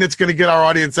say anything that's going to get our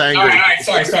audience angry. All right,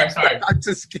 sorry. I'm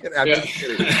just kidding. Just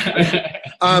kidding.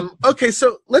 Okay,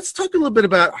 so let's talk a little bit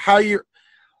about how you're.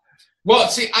 Well,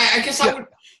 see, I guess I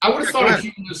would have thought of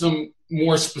humanism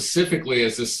more specifically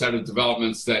as this set of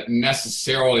developments that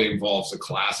necessarily involves a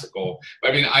classical.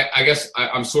 I mean, I guess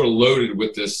I'm sort of loaded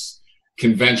with this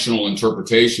conventional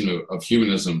interpretation of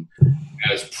humanism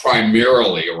as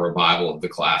primarily a revival of the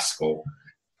classical,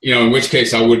 in which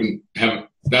case I wouldn't have.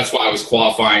 That's why I was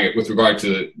qualifying it with regard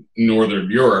to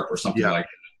Northern Europe or something like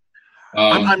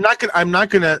that. I'm not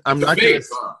going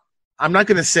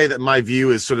to say that my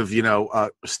view is sort of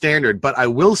standard, but I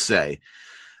will say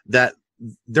that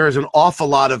there's an awful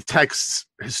lot of texts,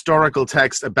 historical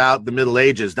texts about the Middle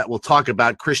Ages that will talk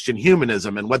about Christian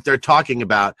humanism, and what they're talking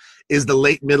about is the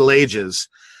late Middle Ages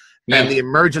and the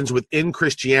emergence within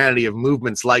Christianity of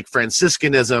movements like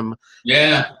Franciscanism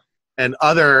and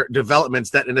other developments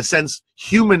that, in a sense,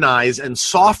 humanize and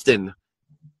soften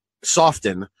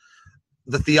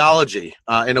the theology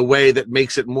in a way that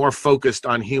makes it more focused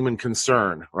on human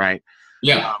concern, right?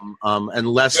 And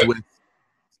less with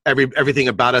everything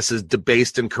about us is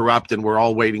debased and corrupt, and we're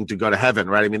all waiting to go to heaven,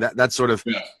 right? I mean, that's sort of,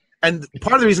 and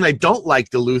part of the reason I don't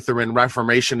like the Lutheran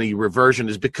Reformation reversion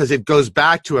is because it goes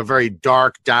back to a very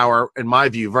dark, dour, in my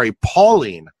view, very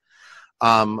Pauline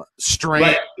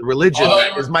strain religion.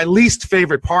 That is my least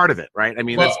favorite part of it, right? I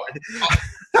mean,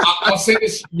 I'll say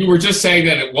this: you were just saying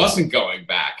that it wasn't going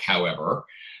back. However,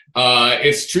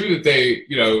 it's true that they,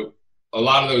 a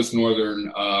lot of those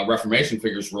Northern Reformation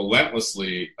figures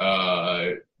relentlessly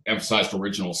emphasized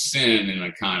original sin in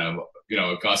a kind of,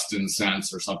 Augustine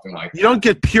sense or something like that. You don't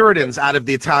get Puritans out of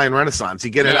the Italian Renaissance.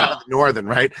 You get it out of the Northern,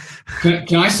 right?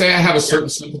 Can I say I have a certain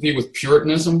sympathy with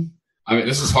Puritanism? I mean,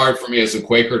 this is hard for me as a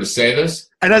Quaker to say this.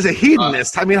 And as a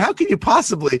hedonist, I mean, how can you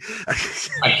possibly...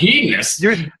 A hedonist?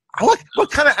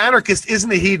 What kind of anarchist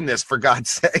isn't a hedonist, for God's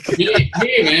sake?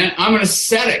 Hey, man, I'm an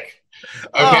ascetic.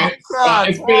 Okay? Oh, God,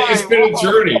 it's been a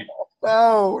journey.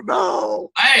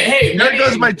 No. Hey, there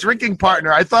goes my drinking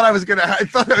partner. I thought I was gonna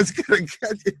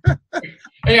get you.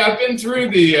 Hey, I've been through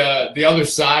the other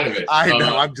side of it. I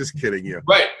know. I'm just kidding you.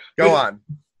 Right. Go on.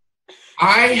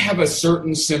 I have a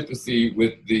certain sympathy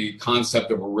with the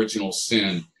concept of original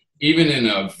sin, even in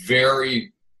a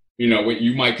very, what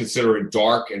you might consider a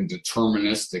dark and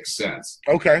deterministic sense.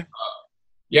 Okay.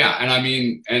 Yeah, and I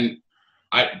mean, and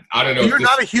I don't know. You're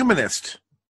not a humanist.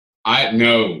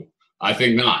 No, I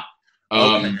think not.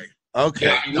 Okay.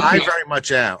 Yeah, I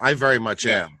very much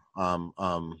am.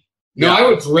 No, I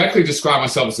would directly describe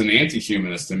myself as an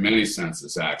anti-humanist in many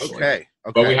senses, actually. Okay.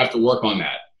 But we have to work on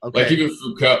that. Okay. Like even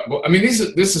Foucault. Well, I mean, this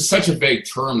is such a vague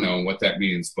term, though, and what that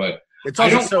means. But it's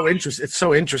also so interesting. It's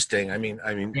so interesting. I mean.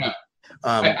 Yeah.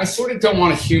 I sort of don't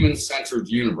want a human-centered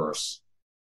universe.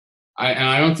 And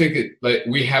I don't think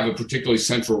we have a particularly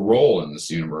central role in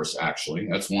this universe. Actually,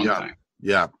 that's one thing.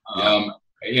 Yeah.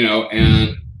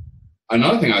 And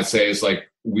another thing I'd say is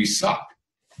we suck.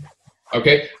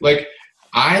 Okay,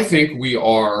 I think we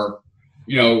are,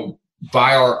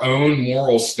 by our own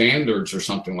moral standards or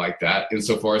something like that,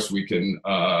 insofar as we can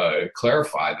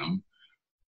clarify them,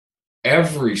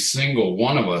 every single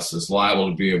one of us is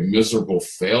liable to be a miserable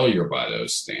failure by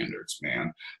those standards,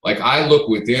 man. I look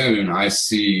within and I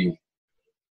see,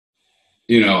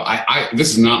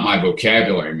 this is not my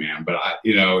vocabulary, man, but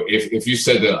if you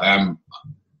said that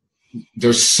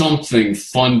there's something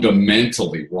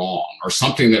fundamentally wrong or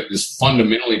something that is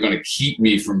fundamentally going to keep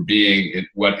me from being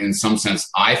what in some sense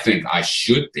I think I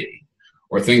should be,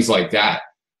 or things like that,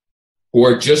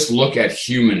 or just look at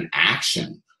human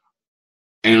action.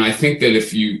 And I think that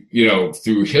if you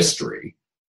through history,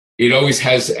 it always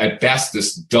has at best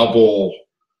this double,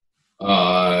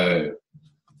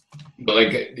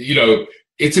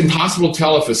 it's impossible to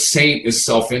tell if a saint is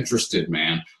self-interested,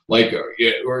 man.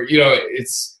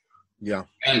 It's, yeah.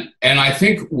 And I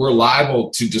think we're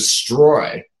liable to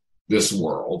destroy this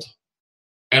world.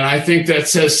 And I think that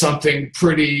says something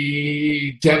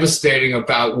pretty devastating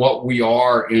about what we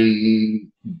are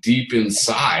deep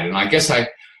inside. And I guess I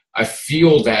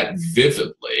feel that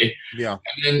vividly. Yeah.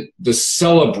 And then the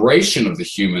celebration of the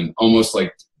human, almost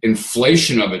like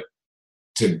inflation of it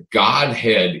to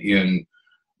Godhead in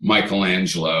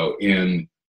Michelangelo, in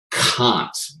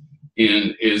Kant, I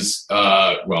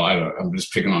don't know, I'm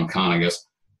just picking on Kant, I guess,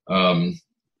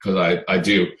 because I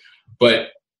do, but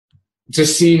it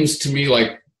just seems to me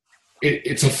like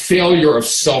it's a failure of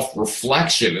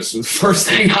self-reflection is the first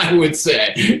thing I would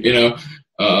say, But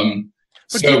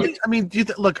do you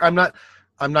think, look, I'm not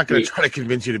going to try to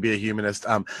convince you to be a humanist.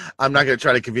 I'm not going to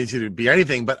try to convince you to be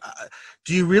anything, but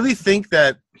do you really think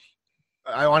that,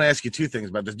 I want to ask you two things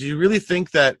about this. Do you really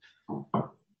think that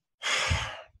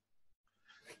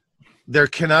there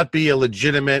cannot be a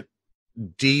legitimate,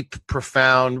 deep,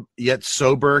 profound, yet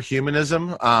sober humanism?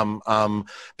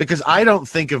 Because I don't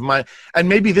think of and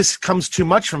maybe this comes too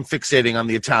much from fixating on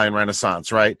the Italian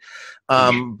Renaissance, right?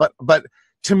 But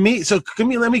to me,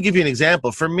 let me give you an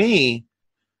example. For me,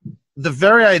 the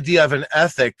very idea of an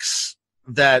ethics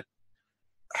that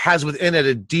has within it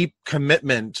a deep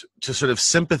commitment to sort of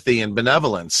sympathy and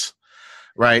benevolence,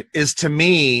 right, is to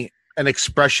me an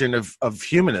expression of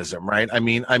humanism, right? I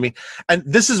mean, and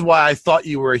this is why I thought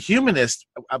you were a humanist.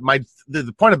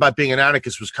 The point about being an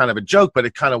anarchist was kind of a joke, but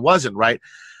it kind of wasn't, right?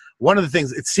 One of the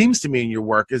things it seems to me in your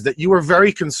work is that you were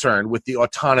very concerned with the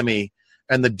autonomy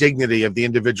and the dignity of the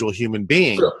individual human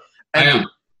being. Sure, I am.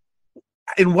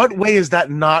 In what way is that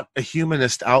not a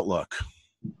humanist outlook?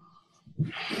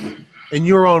 In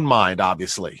your own mind,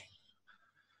 obviously.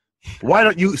 Why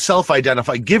don't you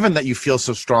self-identify, given that you feel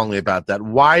so strongly about that,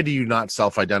 why do you not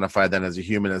self-identify then as a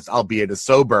humanist, albeit a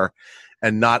sober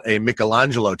and not a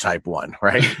Michelangelo type one,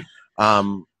 right?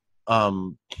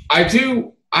 I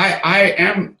do.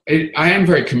 I am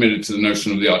very committed to the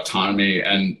notion of the autonomy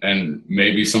and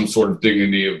maybe some sort of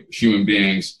dignity of human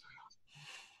beings,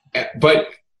 but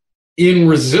in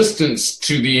resistance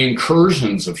to the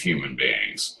incursions of human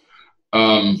beings.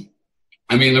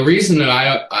 I mean, the reason that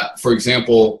I for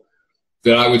example,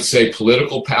 that I would say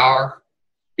political power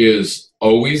is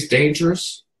always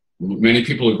dangerous, many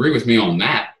people agree with me on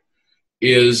that,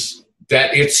 is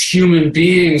that it's human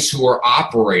beings who are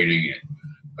operating it,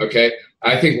 okay?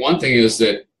 I think one thing is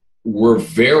that we're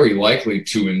very likely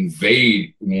to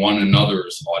invade one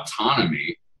another's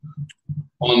autonomy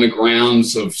on the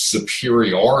grounds of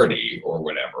superiority or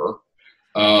whatever.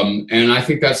 And I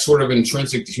think that's sort of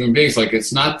intrinsic to human beings. Like,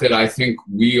 it's not that I think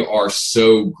we are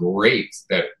so great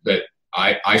that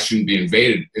I shouldn't be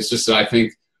invaded. It's just that I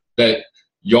think that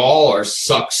y'all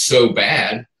suck so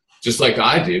bad, just like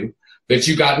I do, that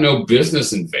you got no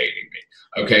business invading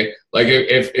me. Okay, like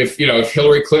if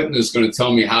Hillary Clinton is going to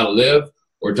tell me how to live,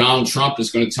 or Donald Trump is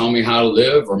going to tell me how to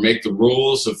live, or make the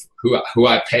rules of who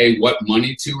I pay what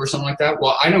money to, or something like that,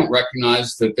 well, I don't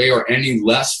recognize that they are any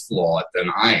less flawed than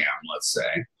I am. Let's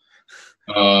say.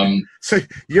 So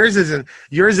yours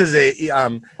is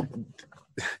a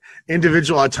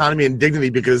individual autonomy and dignity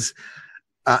because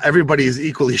everybody is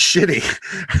equally shitty.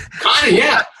 Kind of,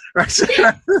 yeah. Right.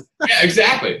 Yeah,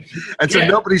 exactly. And so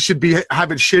nobody should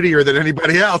have it shittier than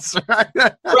anybody else. Right.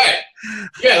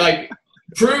 Yeah, like,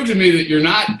 prove to me that you're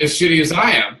not as shitty as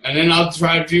I am, and then I'll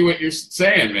try to do what you're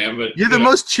saying, man. But you're the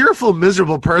most cheerful,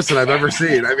 miserable person I've ever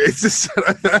seen. I mean, it's just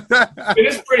it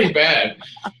is pretty bad.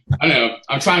 I know.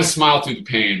 I'm trying to smile through the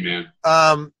pain,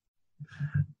 man.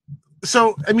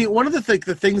 So I mean, one of the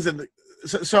things that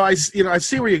I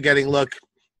see where you're getting. Look,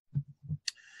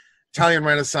 Italian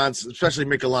Renaissance, especially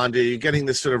Michelangelo, you're getting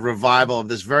this sort of revival of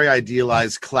this very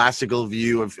idealized classical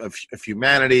view of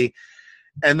humanity,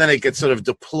 and then it gets sort of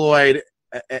deployed,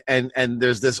 and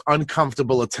there's this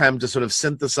uncomfortable attempt to sort of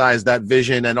synthesize that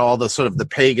vision and all the sort of the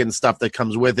pagan stuff that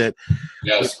comes with it,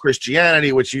 with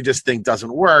Christianity, which you just think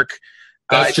doesn't work.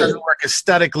 It doesn't work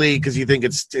aesthetically because you think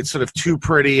it's sort of too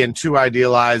pretty and too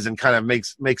idealized and kind of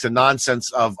makes a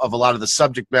nonsense of a lot of the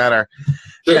subject matter.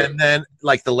 Sure. And then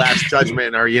like the Last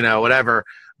Judgment or whatever.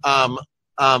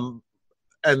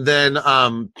 And then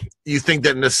you think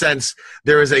that in a sense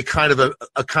there is a kind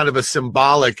of a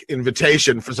symbolic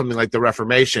invitation for something like the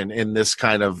Reformation in this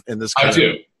kind of. I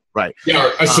do. Right.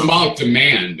 Yeah, a symbolic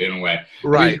demand in a way.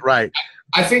 Right. Right.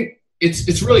 I think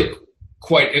it's really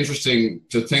quite interesting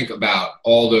to think about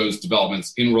all those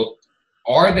developments.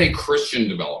 Are they Christian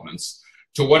developments?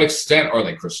 To what extent are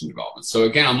they Christian developments? So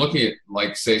again, I'm looking at,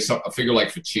 like, say, a figure like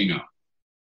Ficino.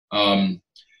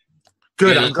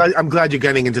 Good. I'm glad you're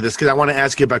getting into this because I want to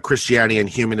ask you about Christianity and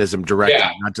humanism directly,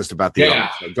 not just about the others.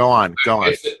 So go on.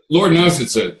 Lord knows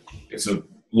it's a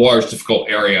large, difficult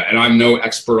area, and I'm no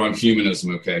expert on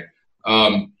humanism. Okay,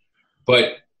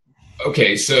 but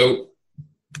okay, so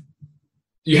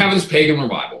you have this pagan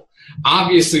revival.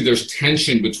 Obviously, there's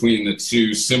tension between the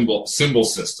two symbol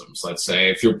systems. Let's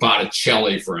say, if you're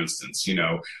Botticelli, for instance,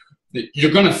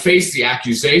 you're going to face the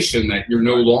accusation that you're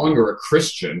no longer a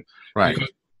Christian, right?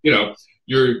 Because,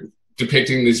 you're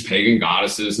depicting these pagan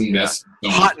goddesses and this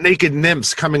hot naked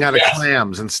nymphs coming out of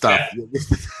clams and stuff.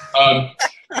 And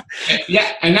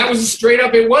that was straight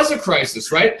up. It was a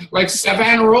crisis, right? Like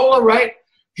Savonarola, right?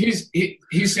 He's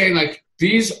saying, like,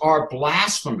 these are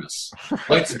blasphemous.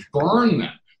 Let's burn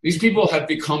them. These people have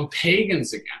become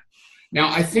pagans again. Now,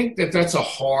 I think that's a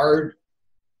hard,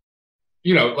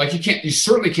 you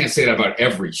certainly can't say that about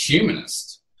every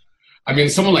humanist. I mean,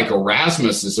 someone like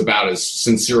Erasmus is about as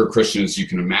sincere a Christian as you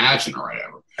can imagine or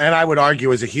whatever. And I would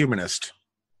argue as a humanist.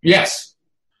 Yes,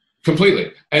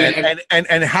 completely.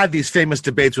 And had these famous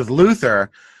debates with Luther.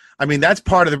 I mean, that's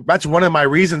one of my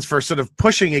reasons for sort of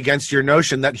pushing against your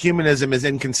notion that humanism is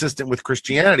inconsistent with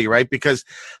Christianity, right? Because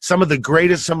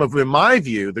in my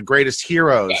view, the greatest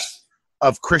heroes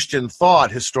of Christian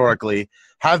thought historically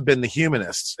have been the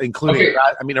humanists, including,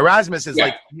 Erasmus is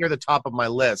like near the top of my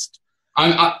list.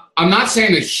 I'm not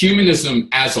saying that humanism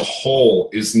as a whole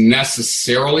is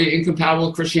necessarily incompatible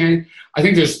with Christianity. I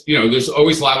think there's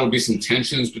always liable to be some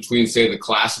tensions between, say, the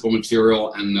classical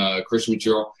material and the Christian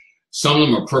material. Some of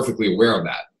them are perfectly aware of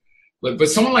that. But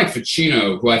someone like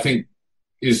Ficino, who I think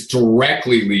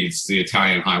directly leads to the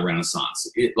Italian High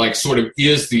Renaissance, it like sort of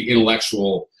is the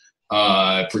intellectual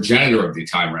progenitor of the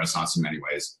Italian Renaissance in many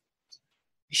ways.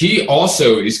 He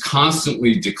also is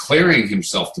constantly declaring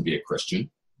himself to be a Christian,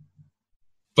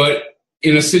 but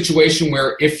in a situation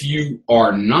where if you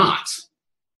are not,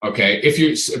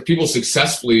 if people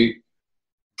successfully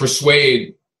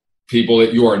persuade people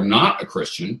that you are not a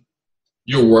Christian,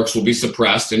 your works will be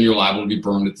suppressed and you're liable to be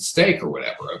burned at the stake or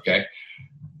whatever, okay?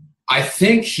 I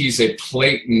think he's a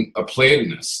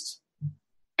Platonist,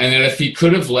 and that if he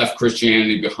could have left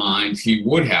Christianity behind, he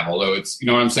would have, although it's, you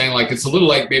know what I'm saying? Like, it's a little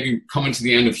like maybe coming to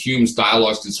the end of Hume's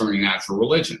Dialogues Concerning Natural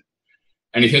Religion.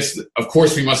 And he hits, of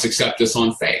course, we must accept this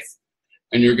on faith.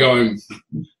 And you're going,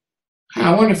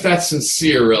 I wonder if that's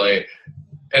sincere, really.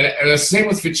 And the same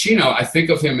with Ficino. I think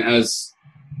of him as,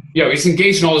 he's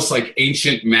engaged in all this like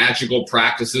ancient magical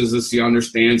practices as he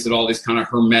understands it, all these kind of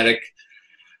hermetic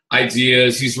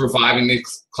ideas. He's reviving the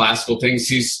classical things.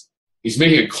 He's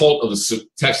making a cult of the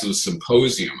text of the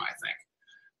Symposium, I think,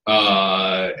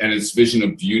 and its vision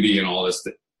of beauty and all this,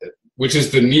 which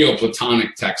is the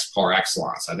Neoplatonic text par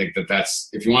excellence. I think that's,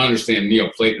 if you want to understand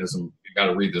Neoplatonism, you've got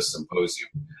to read the Symposium.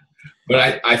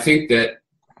 But I think that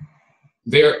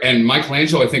and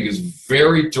Michelangelo, I think, is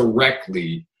very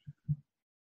directly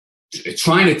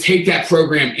trying to take that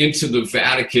program into the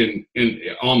Vatican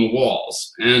on the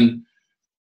walls. And,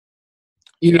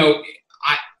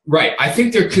 I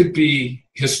think there could be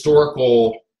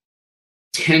historical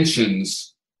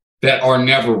tensions that are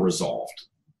never resolved.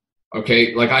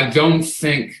 Okay, like I don't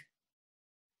think,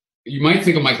 you might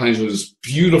think of Michelangelo's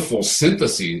beautiful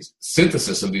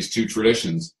synthesis of these two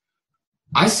traditions.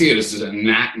 I see it as an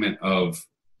enactment of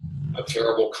a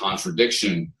terrible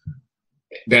contradiction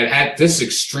that at this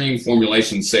extreme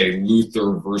formulation, say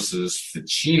Luther versus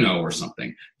Ficino or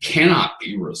something, cannot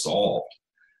be resolved.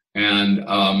 And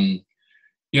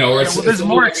there's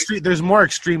more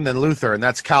extreme than Luther, and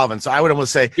that's Calvin. So I would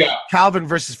almost say Calvin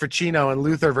versus Ficino and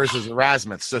Luther versus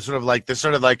Erasmus. So sort of like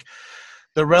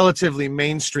the relatively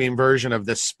mainstream version of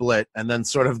this split, and then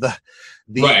sort of the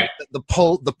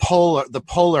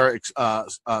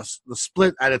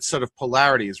split at its sort of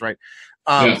polarities, right?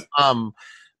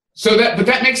 So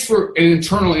that makes for an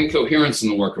internal incoherence in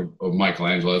the work of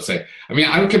Michelangelo. Let's say, I mean,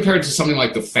 I would compare it to something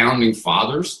like the Founding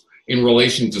Fathers in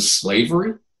relation to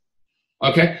slavery.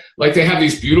 Okay, like they have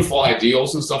these beautiful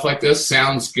ideals and stuff like this.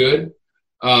 Sounds good.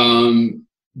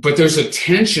 But there's a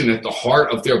tension at the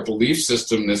heart of their belief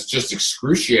system that's just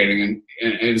excruciating, and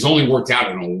it's only worked out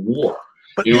in a war.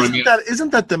 But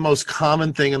isn't that the most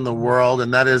common thing in the world?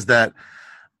 And that is that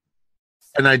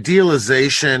an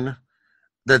idealization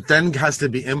that then has to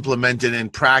be implemented in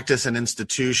practice and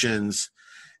institutions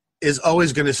is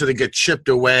always going to sort of get chipped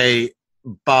away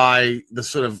by the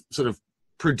sort of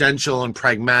prudential and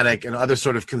pragmatic and other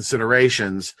sort of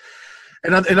considerations.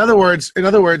 And in other words,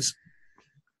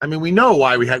 I mean, we know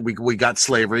why we got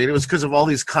slavery, and it was because of all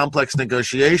these complex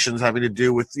negotiations having to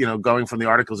do with going from the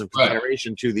Articles of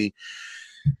Confederation to the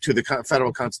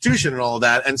federal Constitution and all of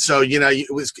that. And so you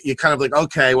kind of like,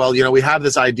 okay, well, we have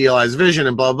this idealized vision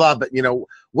and blah blah, but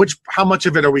how much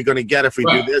of it are we going to get if we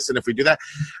do this and if we do that?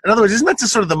 In other words, isn't that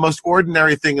just sort of the most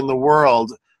ordinary thing in the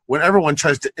world when everyone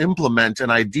tries to implement an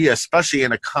idea, especially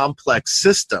in a complex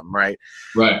system, right?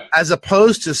 Right. As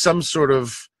opposed to some sort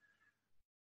of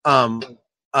how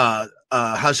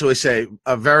shall we say,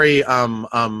 a very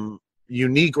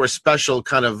unique or special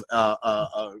kind of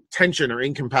tension or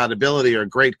incompatibility or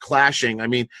great clashing. I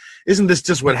mean, isn't this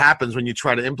just what happens when you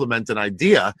try to implement an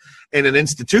idea in an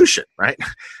institution, right?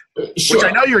 Sure. Which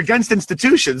I know you're against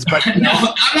institutions, but no,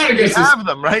 I'm not against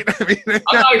them, right? I mean, I'm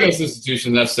not against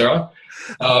institutions necessarily,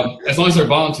 as long as they're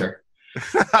voluntary.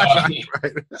 Right.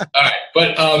 All right,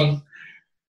 but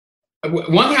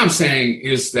one thing I'm saying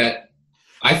is that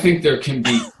I think there can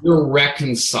be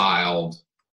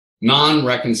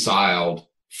non-reconciled,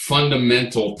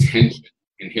 fundamental tension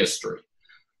in history.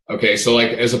 Okay, so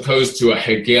like as opposed to a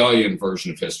Hegelian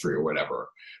version of history or whatever,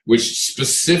 which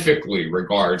specifically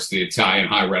regards the Italian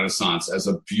High Renaissance as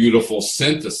a beautiful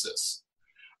synthesis.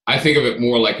 I think of it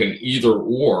more like an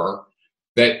either-or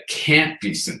that can't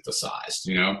be synthesized,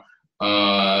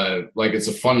 like it's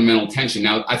a fundamental tension.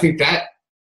 Now, I think that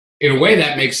in a way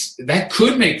that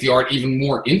could make the art even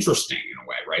more interesting in a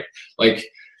way, right? Like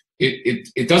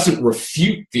it doesn't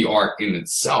refute the art in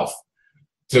itself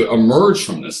to emerge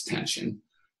from this tension,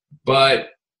 but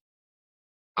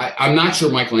I'm not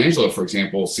sure Michelangelo, for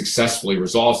example, successfully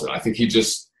resolves it. I think he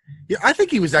just... Yeah, I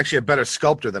think he was actually a better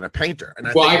sculptor than a painter. And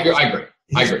I agree.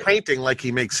 He's painting like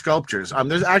he makes sculptures.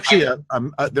 There's actually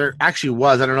there actually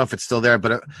was, I don't know if it's still there,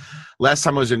 but last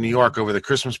time I was in New York over the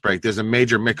Christmas break, there's a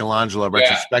major Michelangelo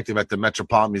retrospective at the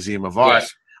Metropolitan Museum of Art.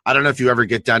 Yes. I don't know if you ever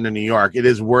get down to New York. It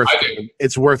is worth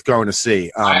going to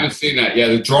see. I haven't seen that. Yeah,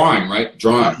 the drawing, right?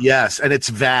 Yes, and it's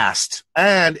vast,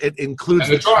 and it includes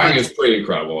the drawing is pretty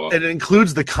incredible. It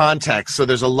includes the context. So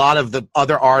there's a lot of the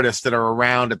other artists that are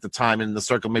around at the time in the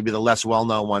circle, maybe the less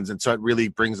well-known ones, and so it really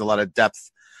brings a lot of depth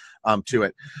to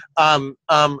it.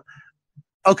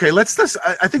 Okay,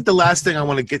 I think the last thing I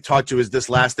want to talk to is this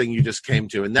last thing you just came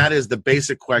to, and that is the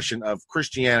basic question of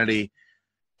Christianity,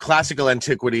 classical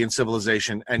antiquity and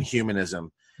civilization, and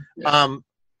humanism. Yeah.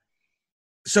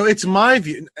 So it's my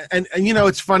view, and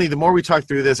it's funny, the more we talk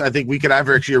through this, I think we could have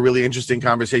actually a really interesting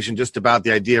conversation just about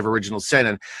the idea of original sin.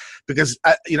 And because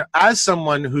as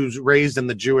someone who's raised in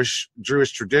the Jewish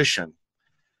tradition,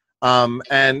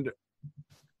 and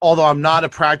although I'm not a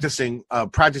practicing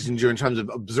Jew in terms of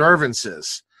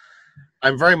observances,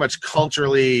 I'm very much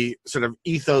culturally sort of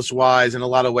ethos wise in a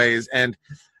lot of ways, and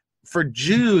for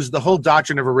Jews, the whole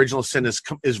doctrine of original sin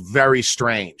is very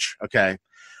strange. Okay.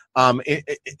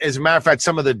 As a matter of fact,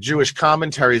 some of the Jewish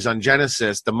commentaries on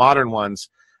Genesis, the modern ones,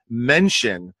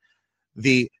 mention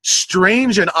the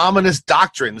strange and ominous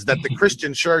doctrines that the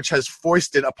Christian church has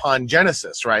foisted upon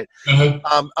Genesis, right?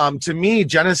 To me,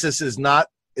 Genesis is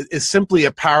simply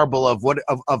a parable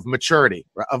of maturity,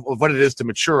 of what it is to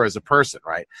mature as a person,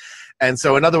 right? And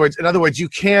so, in other words, you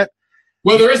can't.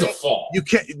 Well, there is a fall. You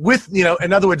can't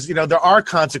in other words, there are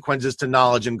consequences to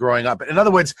knowledge and growing up. In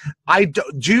other words,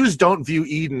 Jews don't view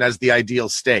Eden as the ideal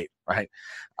state, right?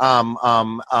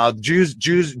 Jews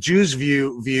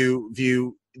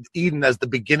view Eden as the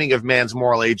beginning of man's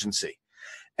moral agency.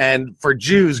 And for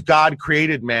Jews, God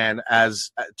created man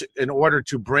in order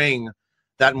to bring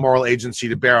that moral agency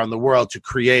to bear on the world, to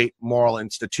create moral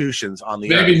institutions on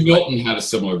the earth. Maybe Milton had a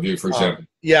similar view, for example.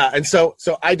 Yeah, and so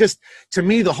to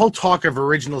me, the whole talk of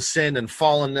original sin and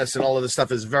fallenness and all of this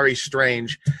stuff is very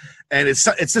strange, and it's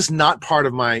just not part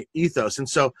of my ethos. And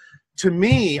so, to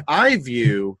me, I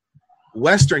view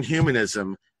Western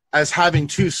humanism as having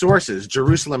two sources,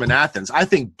 Jerusalem and Athens. I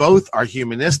think both are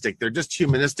humanistic. They're just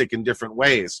humanistic in different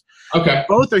ways. Okay.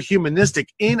 Both are humanistic.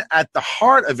 At the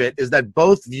heart of it is that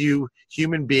both view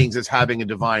human beings as having a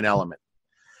divine element,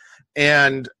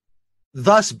 and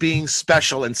thus being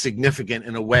special and significant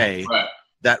in a way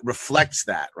that reflects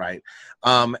that, right?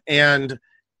 And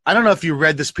I don't know if you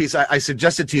read this piece. I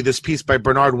suggested to you this piece by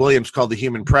Bernard Williams called "The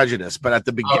Human Prejudice," but at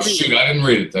the beginning, oh shoot, I didn't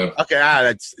read it though. Okay,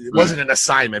 it wasn't an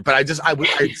assignment, but I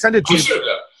sent it to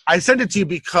you. I sent it to you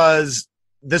because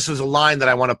this was a line that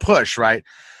I want to push, right?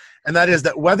 And that is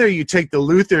that whether you take the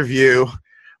Luther view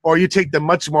or you take the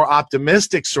much more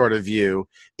optimistic sort of view,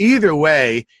 either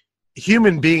way,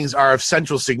 human beings are of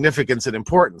central significance and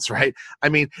importance, right? I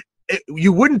mean,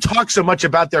 you wouldn't talk so much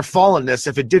about their fallenness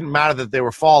if it didn't matter that they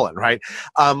were fallen, right?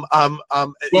 Well,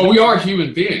 we are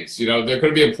human beings. They're going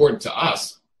to be important to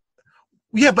us.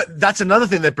 Yeah, but that's another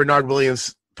thing that Bernard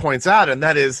Williams points out, and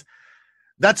that is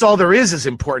that's all there is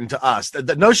important to us.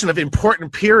 The notion of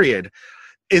important period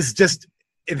is just,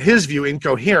 in his view,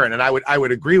 incoherent, and I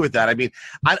would agree with that. I mean,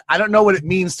 I don't know what it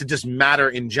means to just matter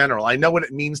in general. I know what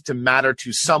it means to matter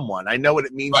to someone. I know what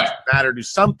it means to matter to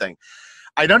something.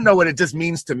 I don't know what it just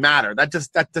means to matter. That's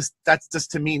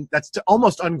just to me, that's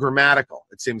almost ungrammatical,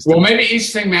 it seems to me. Well, maybe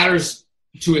each thing matters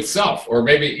to itself, or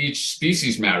maybe each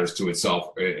species matters to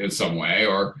itself in some way,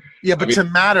 or to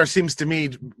matter seems to me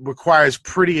requires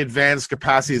pretty advanced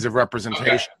capacities of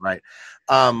representation, right?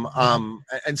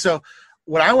 And so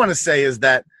what I want to say is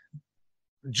that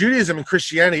Judaism and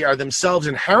Christianity are themselves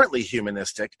inherently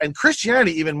humanistic, and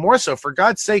Christianity even more so. For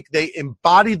God's sake, they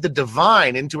embodied the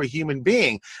divine into a human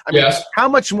being. I mean, how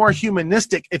much more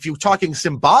humanistic, if you're talking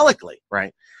symbolically,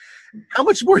 right? How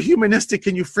much more humanistic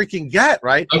can you freaking get,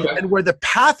 right? Okay. And where the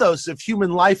pathos of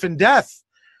human life and death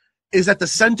is at the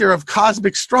center of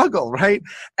cosmic struggle, right?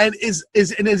 And is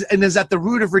at the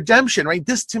root of redemption, right?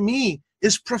 This, to me,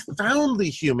 is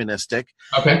profoundly humanistic.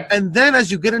 Okay. And then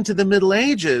as you get into the Middle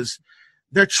Ages,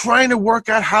 they're trying to work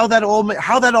out how that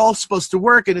all's supposed to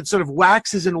work, and it sort of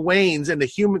waxes and wanes in the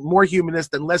more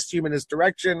humanist and less humanist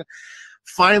direction,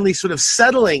 finally sort of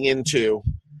settling into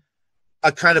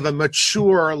a kind of a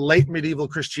mature late medieval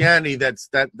Christianity that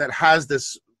has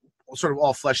this sort of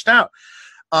all fleshed out.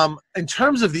 In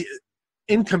terms of the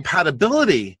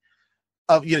incompatibility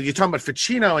of, you're talking about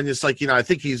Ficino, and it's like, I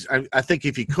think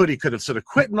if he could have sort of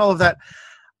quit and all of that.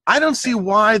 I don't see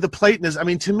why the Platonism. I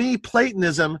mean, to me,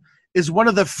 Platonism is one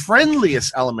of the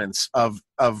friendliest elements of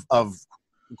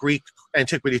Greek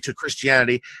antiquity to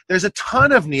Christianity. There's a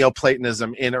ton of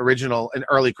Neoplatonism in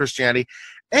early Christianity,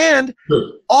 and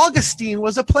Augustine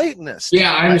was a Platonist.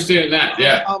 Yeah, I understand that.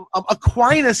 Yeah,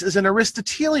 Aquinas is an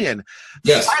Aristotelian.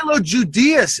 Yes. Philo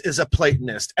Judaeus is a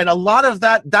Platonist, and a lot of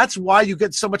that's why you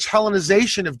get so much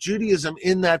Hellenization of Judaism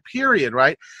in that period,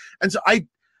 right? And so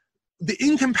the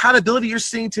incompatibility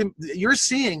you're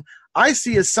seeing, I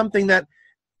see as something that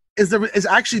is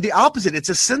actually the opposite. It's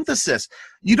a synthesis.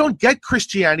 You don't get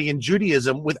Christianity and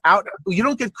Judaism you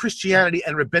don't get Christianity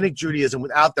and rabbinic Judaism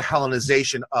without the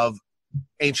Hellenization of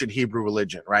ancient Hebrew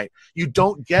religion, right? You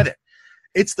don't get it.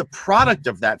 It's the product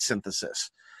of that synthesis.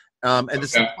 And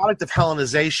it's the product of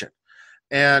Hellenization.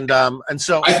 And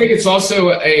so I think it's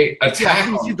also a attack.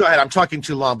 Yeah, you go ahead. I'm talking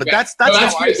too long, but that's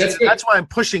why I'm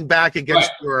pushing back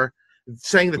against your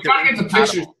saying that we gotta get the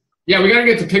pictures. Yeah, we got to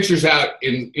get the pictures out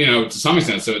to some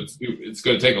extent, so it's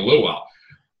going to take a little while.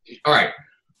 All right.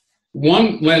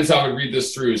 One lens I would read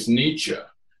this through is Nietzsche,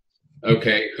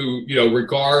 okay, who,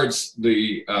 regards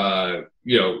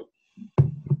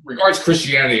regards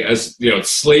Christianity as,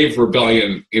 slave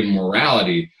rebellion in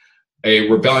morality, a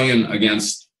rebellion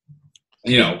against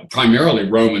primarily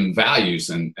Roman values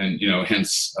and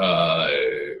hence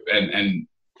and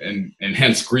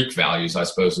hence Greek values, I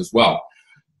suppose, as well.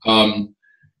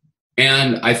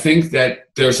 And I think that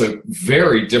there's a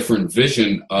very different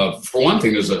vision of, for one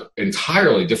thing, there's an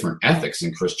entirely different ethics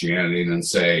in Christianity than,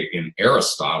 say, in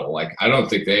Aristotle. Like, I don't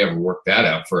think they ever worked that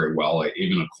out very well, like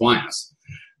even Aquinas.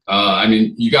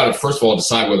 You got to, first of all,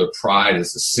 decide whether pride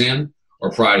is a sin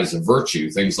or pride is a virtue,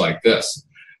 things like this.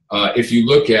 If you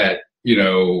look at,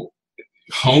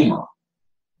 Homer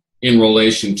in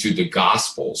relation to the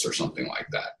Gospels or something like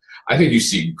that, I think you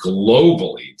see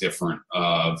globally different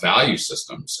value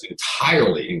systems,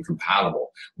 entirely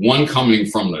incompatible. One coming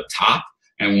from the top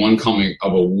and one coming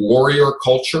of a warrior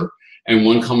culture and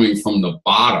one coming from the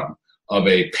bottom of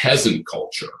a peasant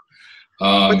culture.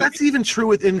 But that's even true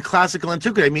within classical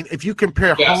antiquity. I mean, if you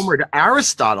compare Homer to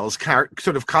Aristotle's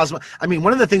sort of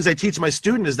one of the things I teach my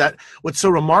student is that what's so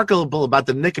remarkable about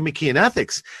the Nicomachean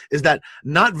ethics is that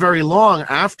not very long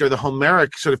after the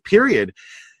Homeric sort of period,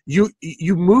 you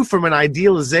move from an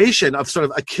idealization of sort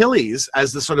of Achilles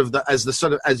as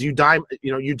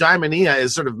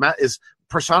eudaimonia is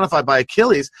personified by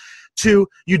Achilles, to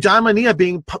eudaimonia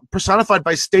being personified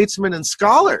by statesmen and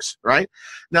scholars, right?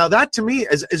 Now that to me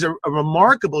is a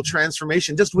remarkable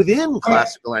transformation just within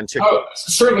classical antiquity. Oh,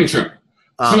 certainly true.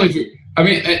 Certainly true. I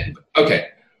mean, okay,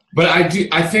 but I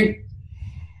think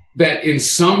that in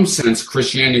some sense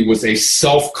Christianity was a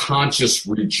self-conscious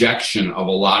rejection of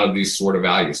a lot of these sort of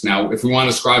values. Now, if we want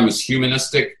to describe them as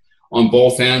humanistic on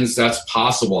both ends, that's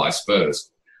possible, I suppose.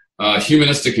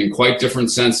 Humanistic in quite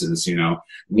different senses, for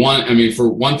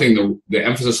one thing, the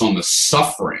emphasis on the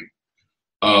suffering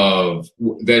of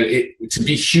that to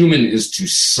be human is to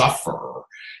suffer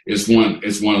is one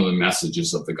of the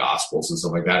messages of the Gospels and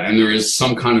stuff like that. And there is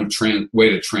some kind of way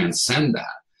to transcend that.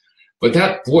 But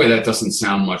that doesn't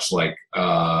sound much like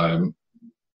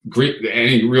Greek,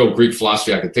 any real Greek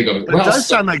philosophy I could think of. It does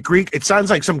sound like Greek. It sounds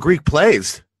like some Greek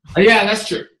plays. Yeah, that's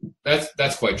true.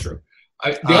 That's quite true.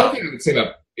 The other thing I would say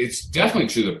about it's definitely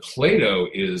true that Plato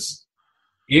is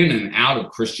in and out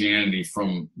of Christianity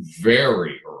from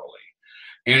very early.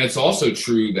 And it's also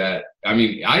true that, I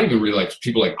even really like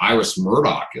people like Iris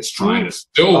Murdoch is trying to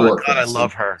still work. God, I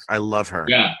love her.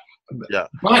 Yeah.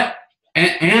 But,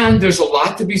 and there's a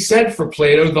lot to be said for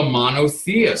Plato, the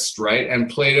monotheist, right? And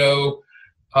Plato,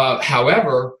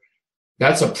 however,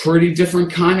 that's a pretty different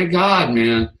kind of God,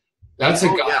 man. That's a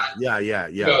God. Yeah.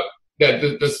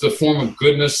 That's the form of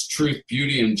goodness, truth,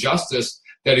 beauty, and justice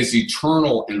that is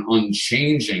eternal and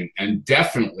unchanging and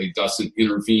definitely doesn't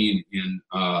intervene in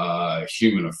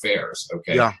human affairs,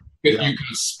 okay? Yeah. You can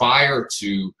aspire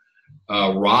to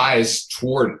rise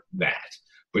toward that,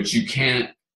 but you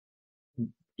can't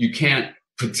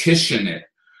petition it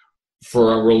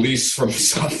for a release from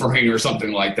suffering or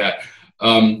something like that.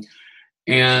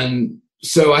 And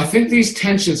so I think these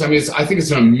tensions, I think it's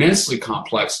an immensely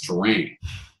complex terrain.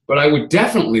 But I would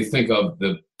definitely think of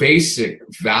the basic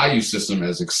value system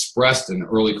as expressed in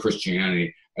early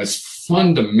Christianity as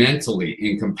fundamentally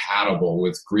incompatible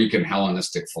with Greek and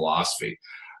Hellenistic philosophy.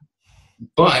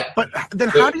 But then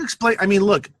how do you explain?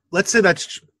 Look, let's say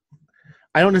that's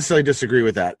I don't necessarily disagree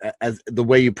with that as the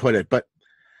way you put it, but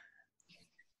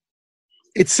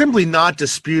it's simply not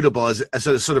disputable as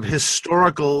a sort of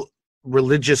historical,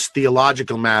 religious,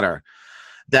 theological matter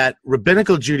that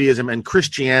rabbinical Judaism and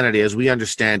Christianity, as we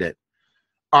understand it,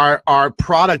 are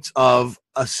products of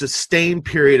a sustained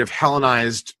period of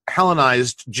Hellenized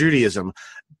Judaism,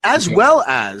 as well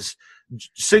as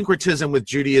syncretism with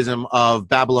Judaism of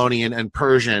Babylonian and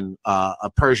Persian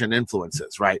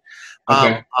influences, right?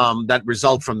 Okay. That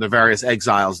result from the various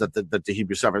exiles that the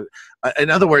Hebrews suffered. In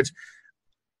other words,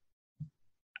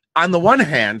 on the one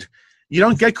hand, you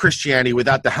don't get Christianity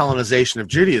without the Hellenization of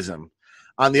Judaism.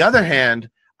 On the other hand,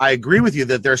 I agree with you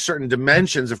that there are certain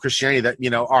dimensions of Christianity that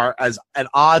are as at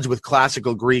odds with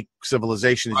classical Greek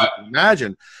civilization as you can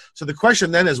imagine. So the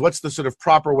question then is, what's the sort of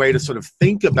proper way to sort of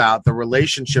think about the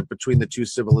relationship between the two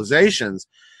civilizations?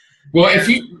 Well, if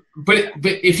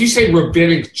you say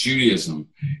rabbinic Judaism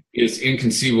is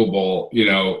inconceivable,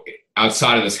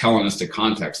 outside of this Hellenistic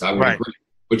context, I would agree.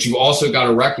 But you've also got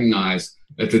to recognize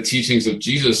that the teachings of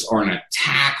Jesus are an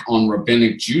attack on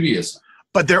rabbinic Judaism.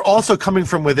 But they're also coming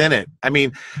from within it.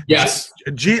 Yes.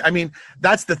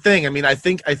 That's the thing. I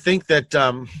think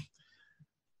that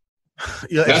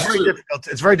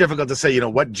it's very difficult to say,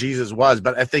 what Jesus was.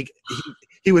 But I think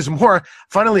he was more,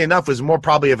 funnily enough, was more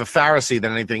probably of a Pharisee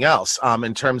than anything else.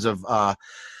 In terms of the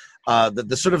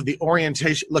sort of the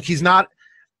orientation. Look,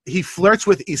 he flirts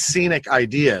with Essenic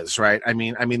ideas, right?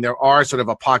 There are sort of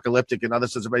apocalyptic and other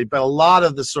sorts of, but a lot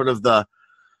of the sort of the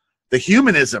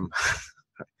humanism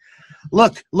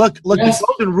Look. Yes. The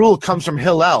golden rule comes from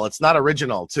Hillel. It's not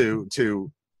original to.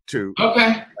 Okay.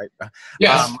 Right?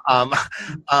 Yes.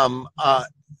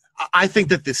 I think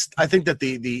that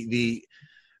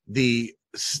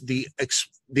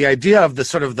the idea of the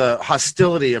sort of the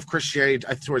hostility of Christianity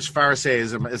towards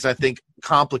Pharisaism is, I think,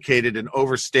 complicated and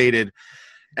overstated,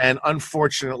 and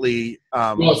unfortunately,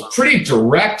 well, it's pretty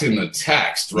direct in the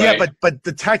text, right? Yeah, but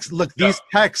the text. Look, these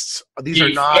texts. These are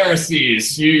not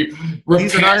Pharisees. These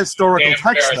are not historical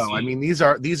texts, Pharisees. though. I mean, these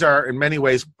are in many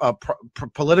ways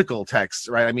political texts,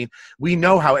 right? I mean, we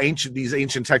know how these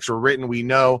ancient texts were written. We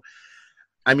know.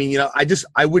 I mean,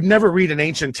 I would never read an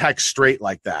ancient text straight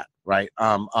like that, right?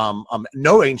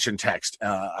 No ancient text.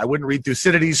 I wouldn't read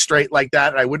Thucydides straight like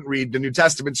that. I wouldn't read the New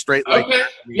Testament straight like that.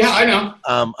 Yeah, I know.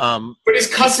 But he's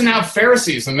cussing out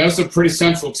Pharisees, and those are pretty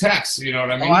central texts. You know what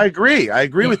I mean? Oh, I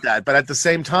agree with that. But at the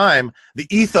same time, the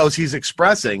ethos he's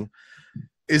expressing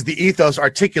is the ethos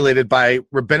articulated by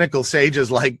rabbinical sages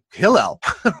like Hillel.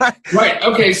 Right.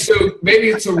 Okay. So maybe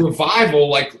it's a revival,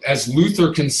 like as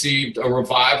Luther conceived a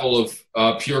revival of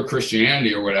pure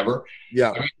Christianity or whatever.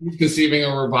 Yeah. I mean, he's conceiving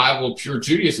a revival of pure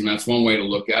Judaism. That's one way to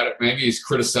look at it. Maybe he's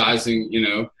criticizing,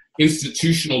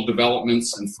 institutional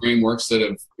developments and frameworks that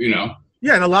have,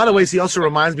 Yeah, in a lot of ways, he also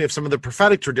reminds me of some of the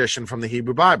prophetic tradition from the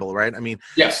Hebrew Bible, right? I mean,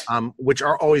 yes, which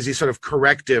are always these sort of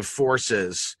corrective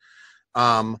forces,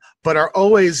 but are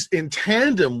always in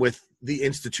tandem with the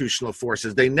institutional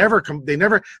forces. They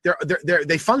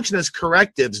function as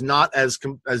correctives, not as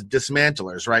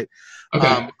dismantlers, right?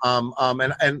 Okay.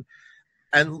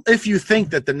 And if you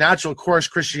think that the natural course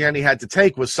Christianity had to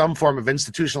take was some form of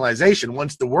institutionalization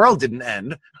once the world didn't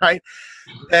end, right?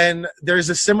 Then there's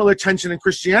a similar tension in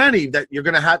Christianity that you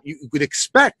would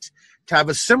expect to have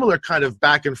a similar kind of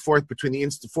back and forth between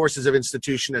the forces of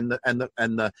institution and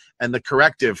the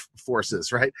corrective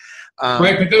forces, right?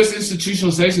 Right, but those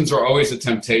institutionalizations are always a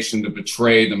temptation to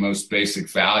betray the most basic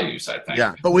values, I think.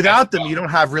 Yeah, but without them, you don't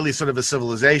have really sort of a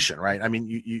civilization, right? I mean,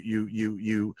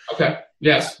 you. Okay.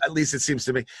 Yes. At least it seems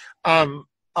to me.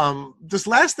 This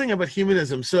last thing about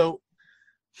humanism. So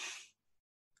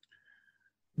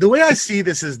the way I see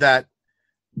this is that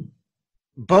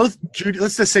both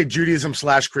let's just say Judaism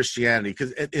 / Christianity,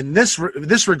 because in this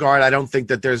regard, I don't think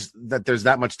that there's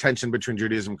that much tension between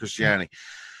Judaism and Christianity.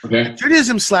 Okay.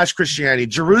 Judaism / Christianity,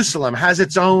 Jerusalem has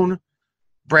its own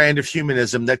brand of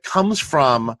humanism that comes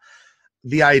from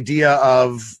the idea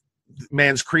of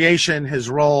man's creation, his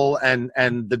role, and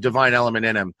the divine element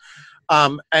in him,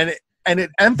 and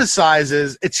it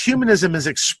emphasizes its humanism is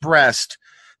expressed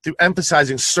through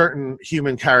emphasizing certain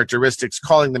human characteristics,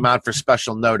 calling them out for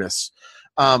special notice.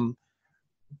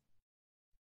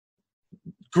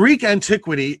 Greek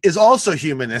antiquity is also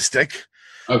humanistic,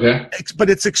 okay, but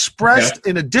it's expressed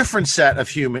in a different set of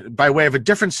by way of a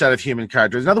different set of human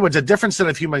characters. In other words, a different set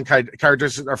of human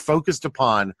characters are focused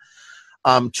upon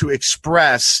to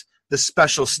express the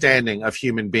special standing of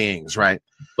human beings, right?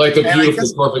 Like the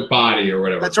beautiful, perfect body or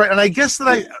whatever. That's right. And I guess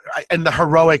that and the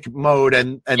heroic mode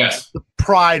and yes. the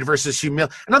pride versus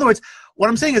humility. In other words, what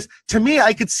I'm saying is, to me,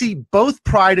 I could see both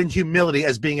pride and humility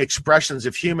as being expressions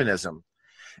of humanism.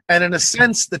 And in a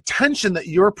sense, the tension that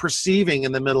you're perceiving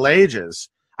in the Middle Ages,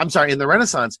 in the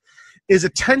Renaissance, is a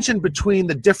tension between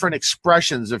the different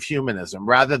expressions of humanism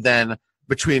rather than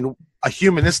between a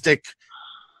humanistic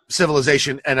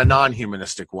civilization and a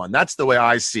non-humanistic one. That's the way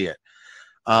I see it.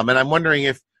 And I'm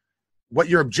wondering what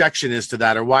your objection is to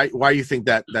that, or why you think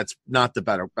that that's not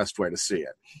the best way to see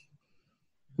it.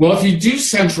 Well, if you do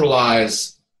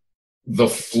centralize the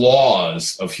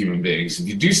flaws of human beings, if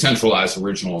you do centralize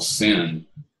original sin,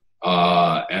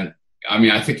 and I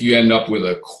mean, I think you end up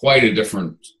with quite a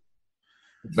different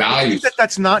value. Do you think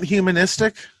that's not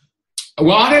humanistic?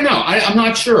 Well, I don't know. I'm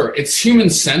not sure. It's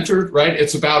human-centered, right?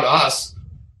 It's about us.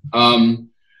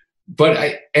 But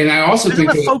I also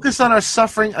think the focus on our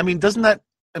suffering. I mean, doesn't that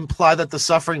imply that the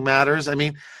suffering matters? I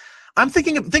mean,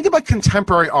 think about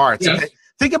contemporary arts. Yes. Okay?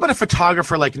 Think about a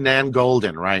photographer like Nan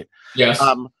Goldin, right? Yes.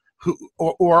 Who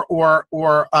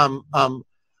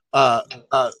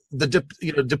the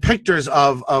depictors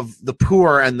of the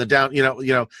poor and the down,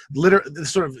 the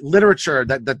sort of literature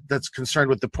that's concerned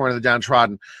with the poor and the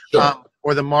downtrodden. Sure.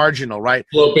 Or the marginal, right?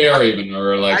 Flaubert even,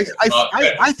 or like...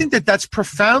 I think that's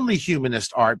profoundly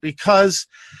humanist art, because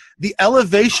the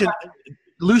elevation,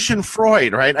 Lucian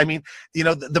Freud, right? I mean,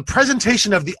 the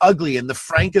presentation of the ugly in the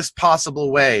frankest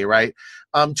possible way, right?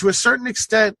 To a certain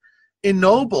extent,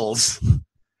 ennobles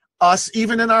us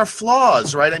even in our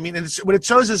flaws, right? I mean, and what it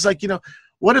shows is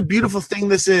what a beautiful thing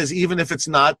this is, even if it's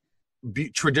not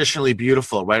traditionally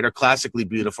beautiful, right, or classically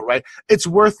beautiful, right? It's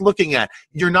worth looking at.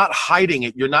 You're not hiding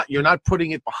it. You're not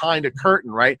putting it behind a curtain,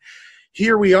 right?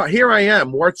 here we are, here I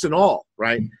am, warts and all,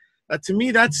 right? To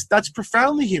me, that's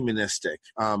profoundly humanistic.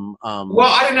 Well,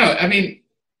 I don't know. I mean,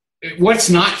 what's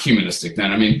not humanistic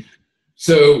then? I mean,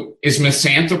 so is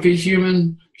misanthropy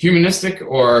humanistic,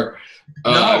 or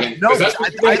no? I don't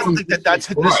think that's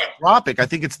right. misanthropic. I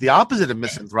think it's the opposite of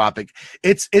misanthropic.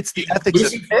 It's the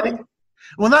ethics of pity.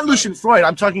 Well, not Lucian Freud.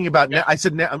 I'm talking about. I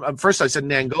said first. I said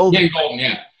Nan Goldin. Nan Goldin,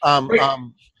 yeah.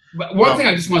 But one thing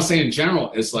I just want to say in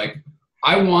general is, like,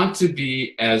 I want to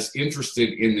be as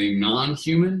interested in the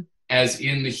non-human as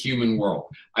in the human world.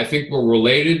 I think we're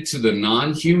related to the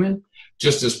non-human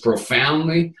just as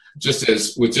profoundly,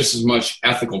 with just as much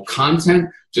ethical content,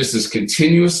 just as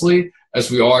continuously as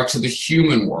we are to the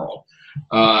human world.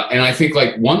 And I think,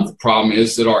 like, one problem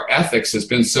is that our ethics has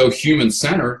been so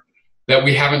human-centered that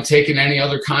we haven't taken any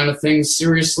other kind of things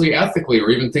seriously ethically, or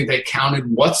even think they counted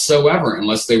whatsoever,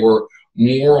 unless they were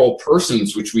moral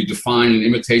persons, which we define in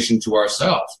imitation to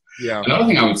ourselves. Yeah. Another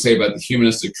thing I would say about the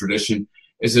humanistic tradition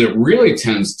is that it really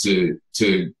tends to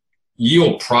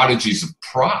yield prodigies of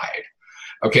pride.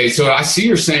 Okay, so I see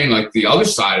you're saying, like, the other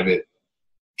side of it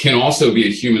can also be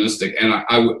a humanistic, and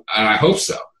I hope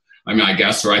so. I mean, I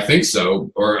guess, or I think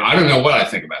so, or I don't know what I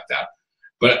think about that.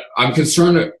 But I'm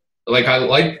concerned that, like,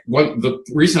 the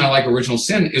reason I like original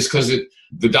sin is because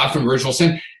the doctrine of original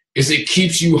sin is it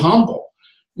keeps you humble.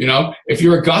 You know, if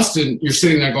you're Augustine, you're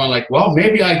sitting there going, like, well,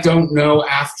 maybe I don't know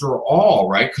after all,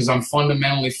 right? Because I'm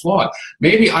fundamentally flawed.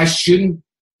 Maybe I shouldn't,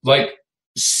 like,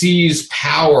 seize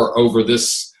power over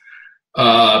this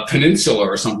peninsula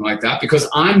or something like that, because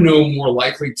I'm no more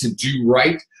likely to do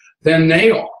right than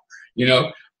they are, you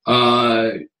know?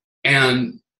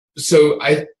 And so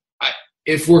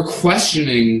if we're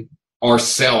questioning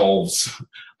ourselves,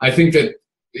 I think that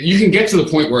you can get to the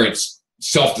point where it's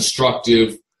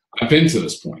self-destructive. I've been to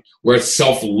this point where it's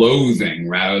self-loathing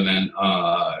rather than,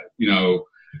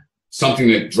 something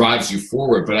that drives you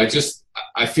forward. But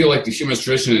I feel like the humanist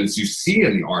tradition, as you see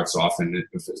in the arts often,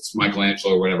 if it's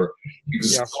Michelangelo or whatever,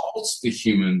 exalts the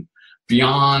human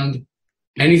beyond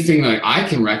anything that I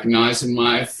can recognize in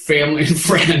my family and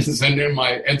friends and in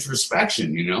my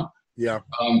introspection, you know? Yeah.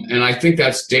 And I think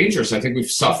that's dangerous. I think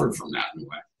we've suffered from that in a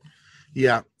way.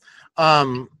 Yeah.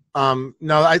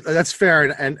 No, that's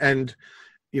fair. And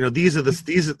you know, these are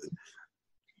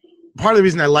part of the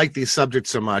reason I like these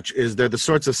subjects so much is they're the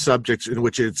sorts of subjects in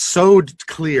which it's so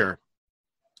clear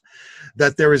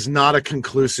that there is not a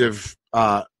conclusive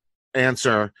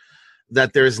answer,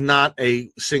 that there is not a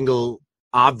single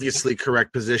obviously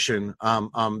correct position.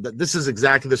 That this is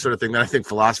exactly the sort of thing that I think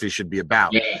philosophy should be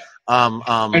about. Yeah.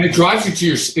 And it drives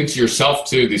you into yourself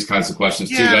too. These kinds of questions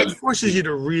too. Yeah, it forces you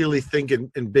to really think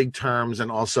in big terms,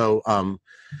 and also,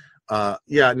 I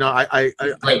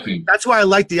that's why I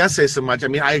like the essay so much. I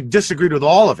mean, I disagreed with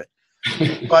all of it,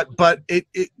 but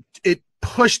it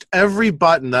pushed every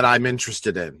button that I'm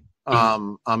interested in.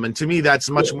 And to me, that's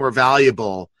much more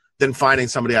valuable than finding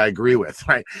somebody I agree with,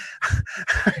 right?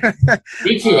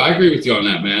 Me too. I agree with you on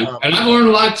that, man. And I've learned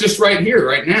a lot just right here,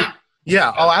 right now.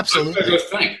 Yeah. Oh, absolutely. Just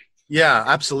think. Yeah,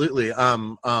 absolutely.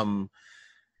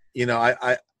 You know,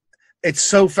 it's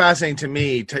so fascinating to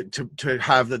me to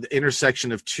have the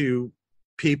intersection of two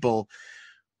people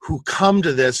who come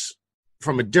to this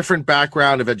from a different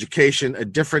background of education, a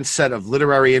different set of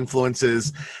literary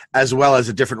influences, as well as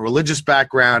a different religious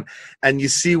background, and you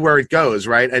see where it goes,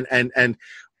 right? And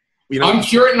you know, I'm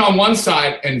Puritan on one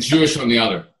side and Jewish on the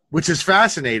other, which is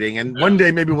fascinating. And one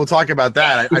day maybe we'll talk about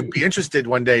that. I'd be interested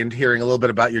one day in hearing a little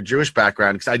bit about your Jewish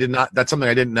background, because that's something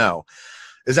I didn't know.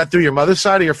 Is that through your mother's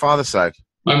side or your father's side?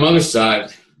 My mother's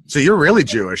side. So you're really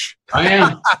Jewish. I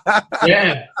am.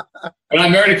 Yeah. And I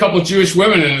married a couple of Jewish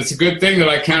women, and it's a good thing that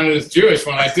I counted as Jewish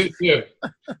when I did too.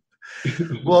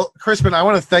 Well, Crispin, I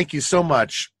want to thank you so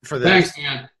much for this. Thanks,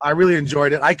 man. I really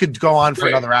enjoyed it. I could go on for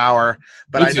another hour,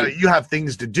 but I know you have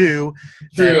things to do.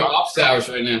 True, office hours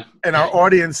right now. And our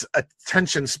audience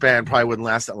attention span probably wouldn't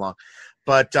last that long.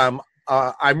 But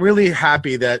I'm really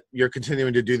happy that you're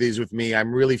continuing to do these with me.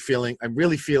 I'm really feeling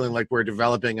like we're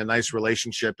developing a nice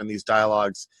relationship in these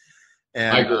dialogues,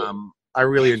 and I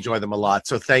really enjoy them a lot.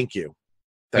 So thank you.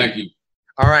 Thank you.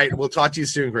 All right, we'll talk to you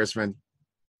soon, Crispin.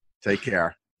 Take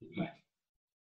care. Bye.